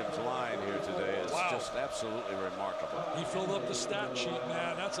Sheldon Williams' line here today is just absolutely remarkable. He filled up the stat sheet,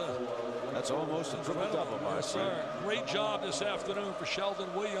 man. That's almost a triple-double, my friend. Great job this afternoon for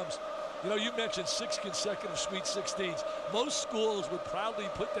Sheldon Williams. You know, you mentioned 6 consecutive Sweet 16s. Most schools would proudly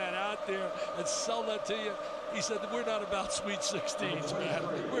put that out there and sell that to you. He said, we're not about Sweet 16s, man.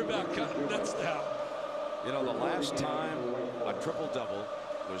 We're about cutting nets down. You know, the last time a triple-double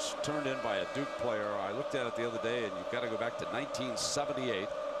was turned in by a Duke player, I looked at it the other day, and you've got to go back to 1978.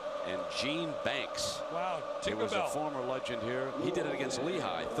 And Gene Banks. Wow, he was a former legend here. He did it against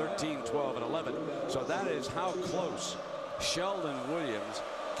Lehigh, 13, 12, and 11. So that is how close Sheldon Williams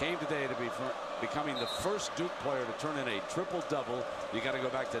came today to be becoming the first Duke player to turn in a triple-double. You got to go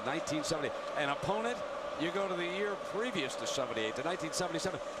back to 1970. An opponent, you go to the year previous to 78, to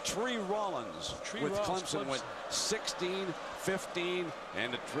 1977. Tree Rollins with Clemson went 16, 15,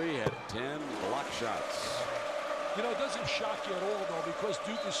 and the Tree had 10 block shots. You know, it doesn't shock you at all, though, because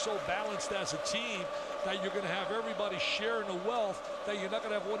Duke is so balanced as a team that you're going to have everybody sharing the wealth, that you're not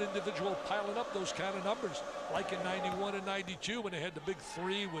going to have one individual piling up those kind of numbers. Like in 91 and 92 when they had the big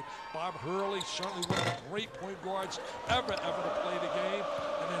three with Bob Hurley, certainly one of the great point guards ever to play the game,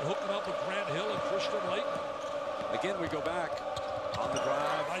 and then hooking up with Grant Hill and Christian Laettner. Again, we go back on the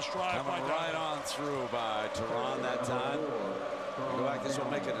drive. Nice drive. Coming right on through by Tehran that time. Go back, this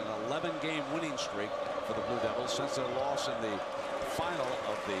will make it an 11-game winning streak for the Blue Devils since their loss in the final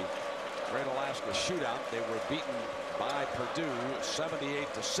of the Great Alaska Shootout. They were beaten by Purdue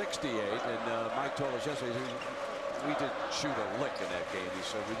 78-68, and Mike told us yesterday we didn't shoot a lick in that game. He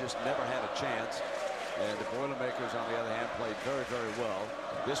said we just never had a chance. And the Boilermakers, on the other hand, played very, very well.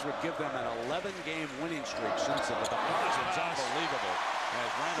 This would give them an 11-game winning streak since then. But the margin's unbelievable as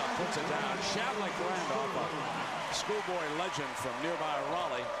Randolph puts it down. Shavlik Randolph, a schoolboy legend from nearby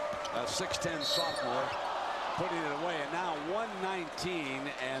Raleigh, a 6'10 sophomore, putting it away. And now 119,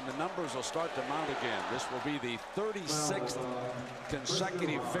 and the numbers will start to mount again. This will be the 36th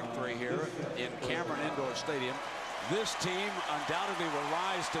consecutive victory here in Cameron Indoor Stadium. This team undoubtedly will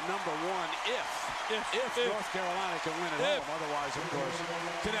rise to #1 if North Carolina can win at home. Otherwise, of course,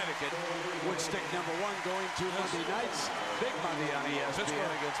 Connecticut would stick #1 going to Monday nights. Big Monday on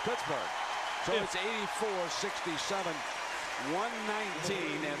ESPN against Pittsburgh. So it's 84-67,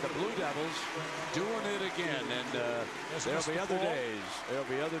 119, and the Blue Devils doing it again. And there'll be other days. There'll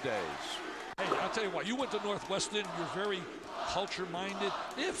be other days. Hey, I'll tell you what. You went to Northwestern. You're very culture-minded.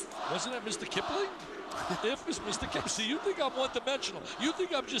 Wasn't that Mr. Kipling? If is Mr. Kipling. See, you think I'm one-dimensional. You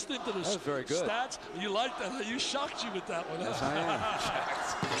think I'm just into the stats. You like that. You shocked you with that one. Yes, I am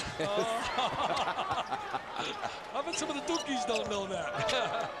shocked. I bet some of the Dukies don't know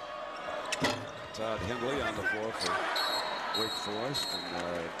that. Todd Hindley on the floor for Wake Forest.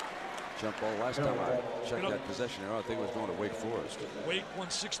 And jump ball last time I checked that possession arrow, I think it was going to Wake Forest. Wake won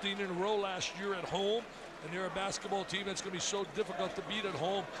 16 in a row last year at home. And they're a basketball team that's going to be so difficult to beat at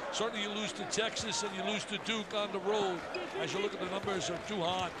home. Certainly you lose to Texas and you lose to Duke on the road. As you look at the numbers of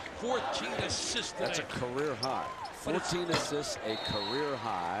Duhan, 14 assists today. That's a career high. 14 assists, a career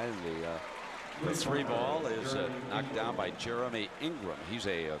high. And the three ball is knocked down by Jeremy Ingram. He's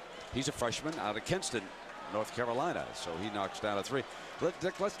a freshman out of Kinston, North Carolina. So he knocks down a three.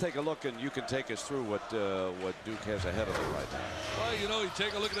 Let's take a look, and you can take us through what Duke has ahead of them right now. Well, you know, you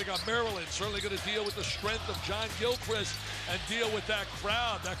take a look, they got Maryland certainly going to deal with the strength of John Gilchrist and deal with that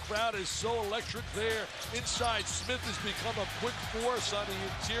crowd. That crowd is so electric there. Inside, Smith has become a quick force on the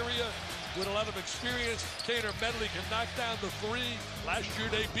interior with a lot of experience. Kaner Medley can knock down the three. Last year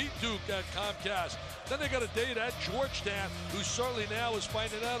they beat Duke at Comcast. Then they got a date at Georgetown, who certainly now is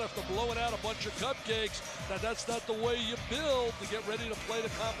finding out after blowing out a bunch of cupcakes that that's not the way you build to get ready to play the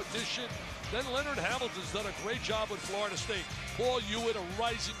competition. Then Leonard Hamilton's done a great job with Florida State. Paul Hewitt, a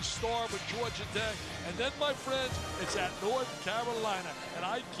rising star with Georgia Tech. And then, my friends, it's at North Carolina. And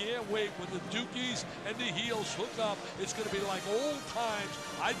I can't wait when the Dukies and the Heels hook up. It's going to be like old times.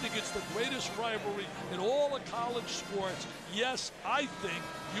 I think it's the greatest rivalry in all of college sports. Yes, I think,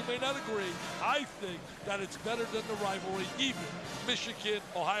 you may not agree, I think that it's better than the rivalry, even Michigan,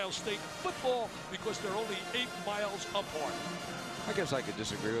 Ohio State football, because they're only 8 miles apart. I guess I could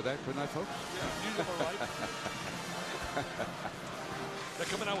disagree with that, couldn't I, folks? Yeah, you are right. They're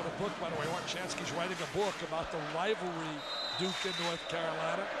coming out with a book, by the way. Art Chansky's writing a book about the rivalry Duke and North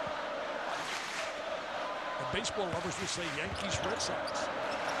Carolina. And baseball lovers will say Yankees, Red Sox.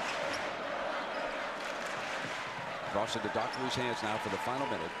 Cross into Dockery's hands now for the final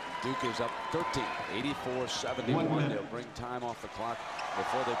minute. Duke is up 13, 84-71. They'll bring time off the clock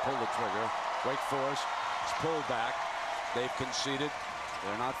before they pull the trigger. Wake Forest is pulled back. They've conceded.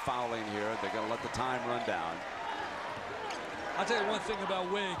 They're not fouling here. They're going to let the time run down. I'll tell you one thing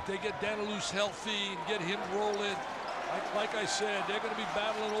about Wake. They get Danilus healthy and get him rolling. Like I said, they're going to be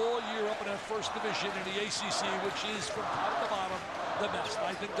battling all year up in that first division in the ACC, which is from top to bottom the best.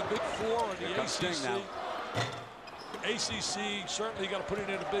 I think the Big Four in the ACC. ACC, certainly got to put it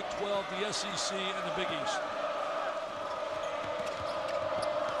in the Big 12, the SEC, and the Big East.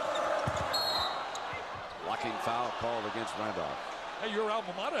 foul called against Randolph. Hey, your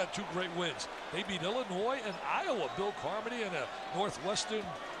alma mater had 2 great wins. They beat Illinois and Iowa. Bill Carmody and a Northwestern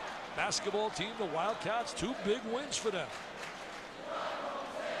basketball team, the Wildcats, 2 big wins for them.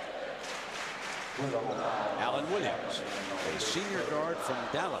 Alan Williams, a senior guard from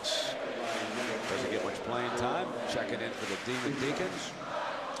Dallas. Doesn't get much playing time. Checking in for the Deacons.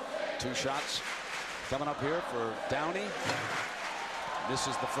 2 shots coming up here for Downey.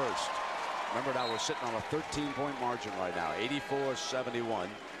 Misses the first. Remember, now we're sitting on a 13-point margin right now, 84-71.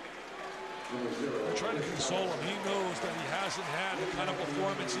 I'm trying to console him. He knows that he hasn't had the kind of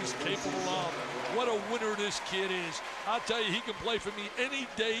performance he's capable of. What a winner this kid is. I'll tell you, he can play for me any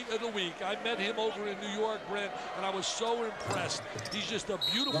day of the week. I met him over in New York, Brent, and I was so impressed. He's just a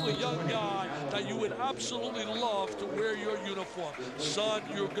beautiful young guy that you would absolutely love to wear your uniform. Son,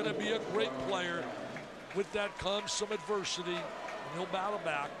 you're going to be a great player. With that comes some adversity, and he'll battle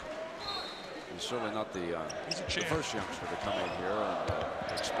back. He's certainly not the first youngster to come in here and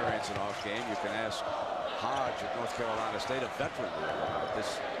experience an off game. You can ask Hodge at North Carolina State, a veteran.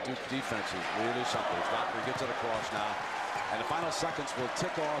 This Duke defense is really something. Stockton gets it across now. And the final seconds will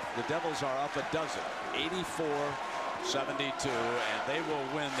tick off. The Devils are up a dozen, 84-72, and they will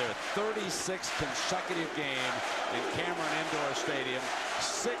win their 36th consecutive game in Cameron Indoor Stadium.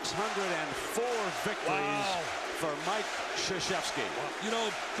 604 victories. Wow. For Mike Krzyzewski. You know,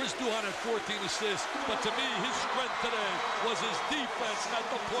 Chris Duhon had 14 assists, but to me, his strength today was his defense at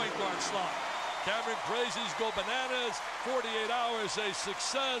the point guard slot. Cameron Crazies go bananas. 48 hours, a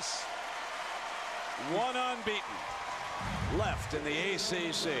success. 1 unbeaten left in the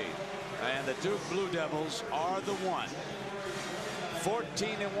ACC, and the Duke Blue Devils are the one.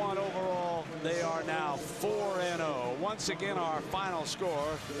 14-1 overall. They are now 4-0. Once again, our final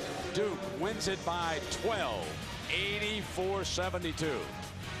score: Duke wins it by 12, 84-72.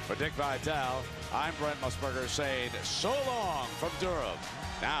 For Dick Vitale, I'm Brent Musburger saying so long from Durham.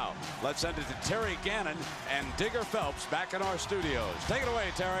 Now, let's send it to Terry Gannon and Digger Phelps back in our studios. Take it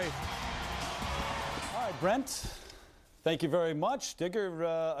away, Terry. All right, Brent. Thank you very much. Digger,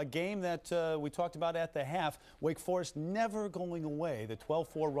 a game that we talked about at the half. Wake Forest never going away. The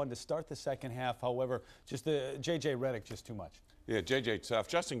 12-4 run to start the second half. However, just J.J. Redick, just too much. Yeah, J.J. tough.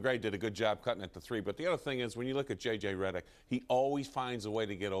 Justin Gray did a good job cutting at the 3. But the other thing is, when you look at J.J. Redick, he always finds a way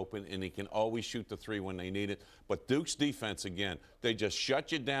to get open, and he can always shoot the 3 when they need it. But Duke's defense, again, they just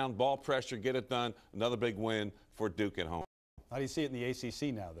shut you down, ball pressure, get it done. Another big win for Duke at home. How do you see it in the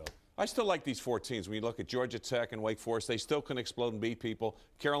ACC now, though? I still like these 4 teams. When you look at Georgia Tech and Wake Forest, they still can explode and beat people.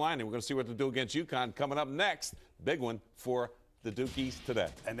 Carolina, we're going to see what they do against UConn coming up next. Big one for the Dukies today.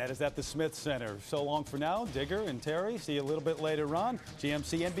 And that is at the Smith Center. So long for now. Digger and Terry, see you a little bit later on.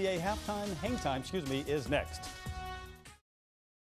 GMC NBA halftime, hang time, is next.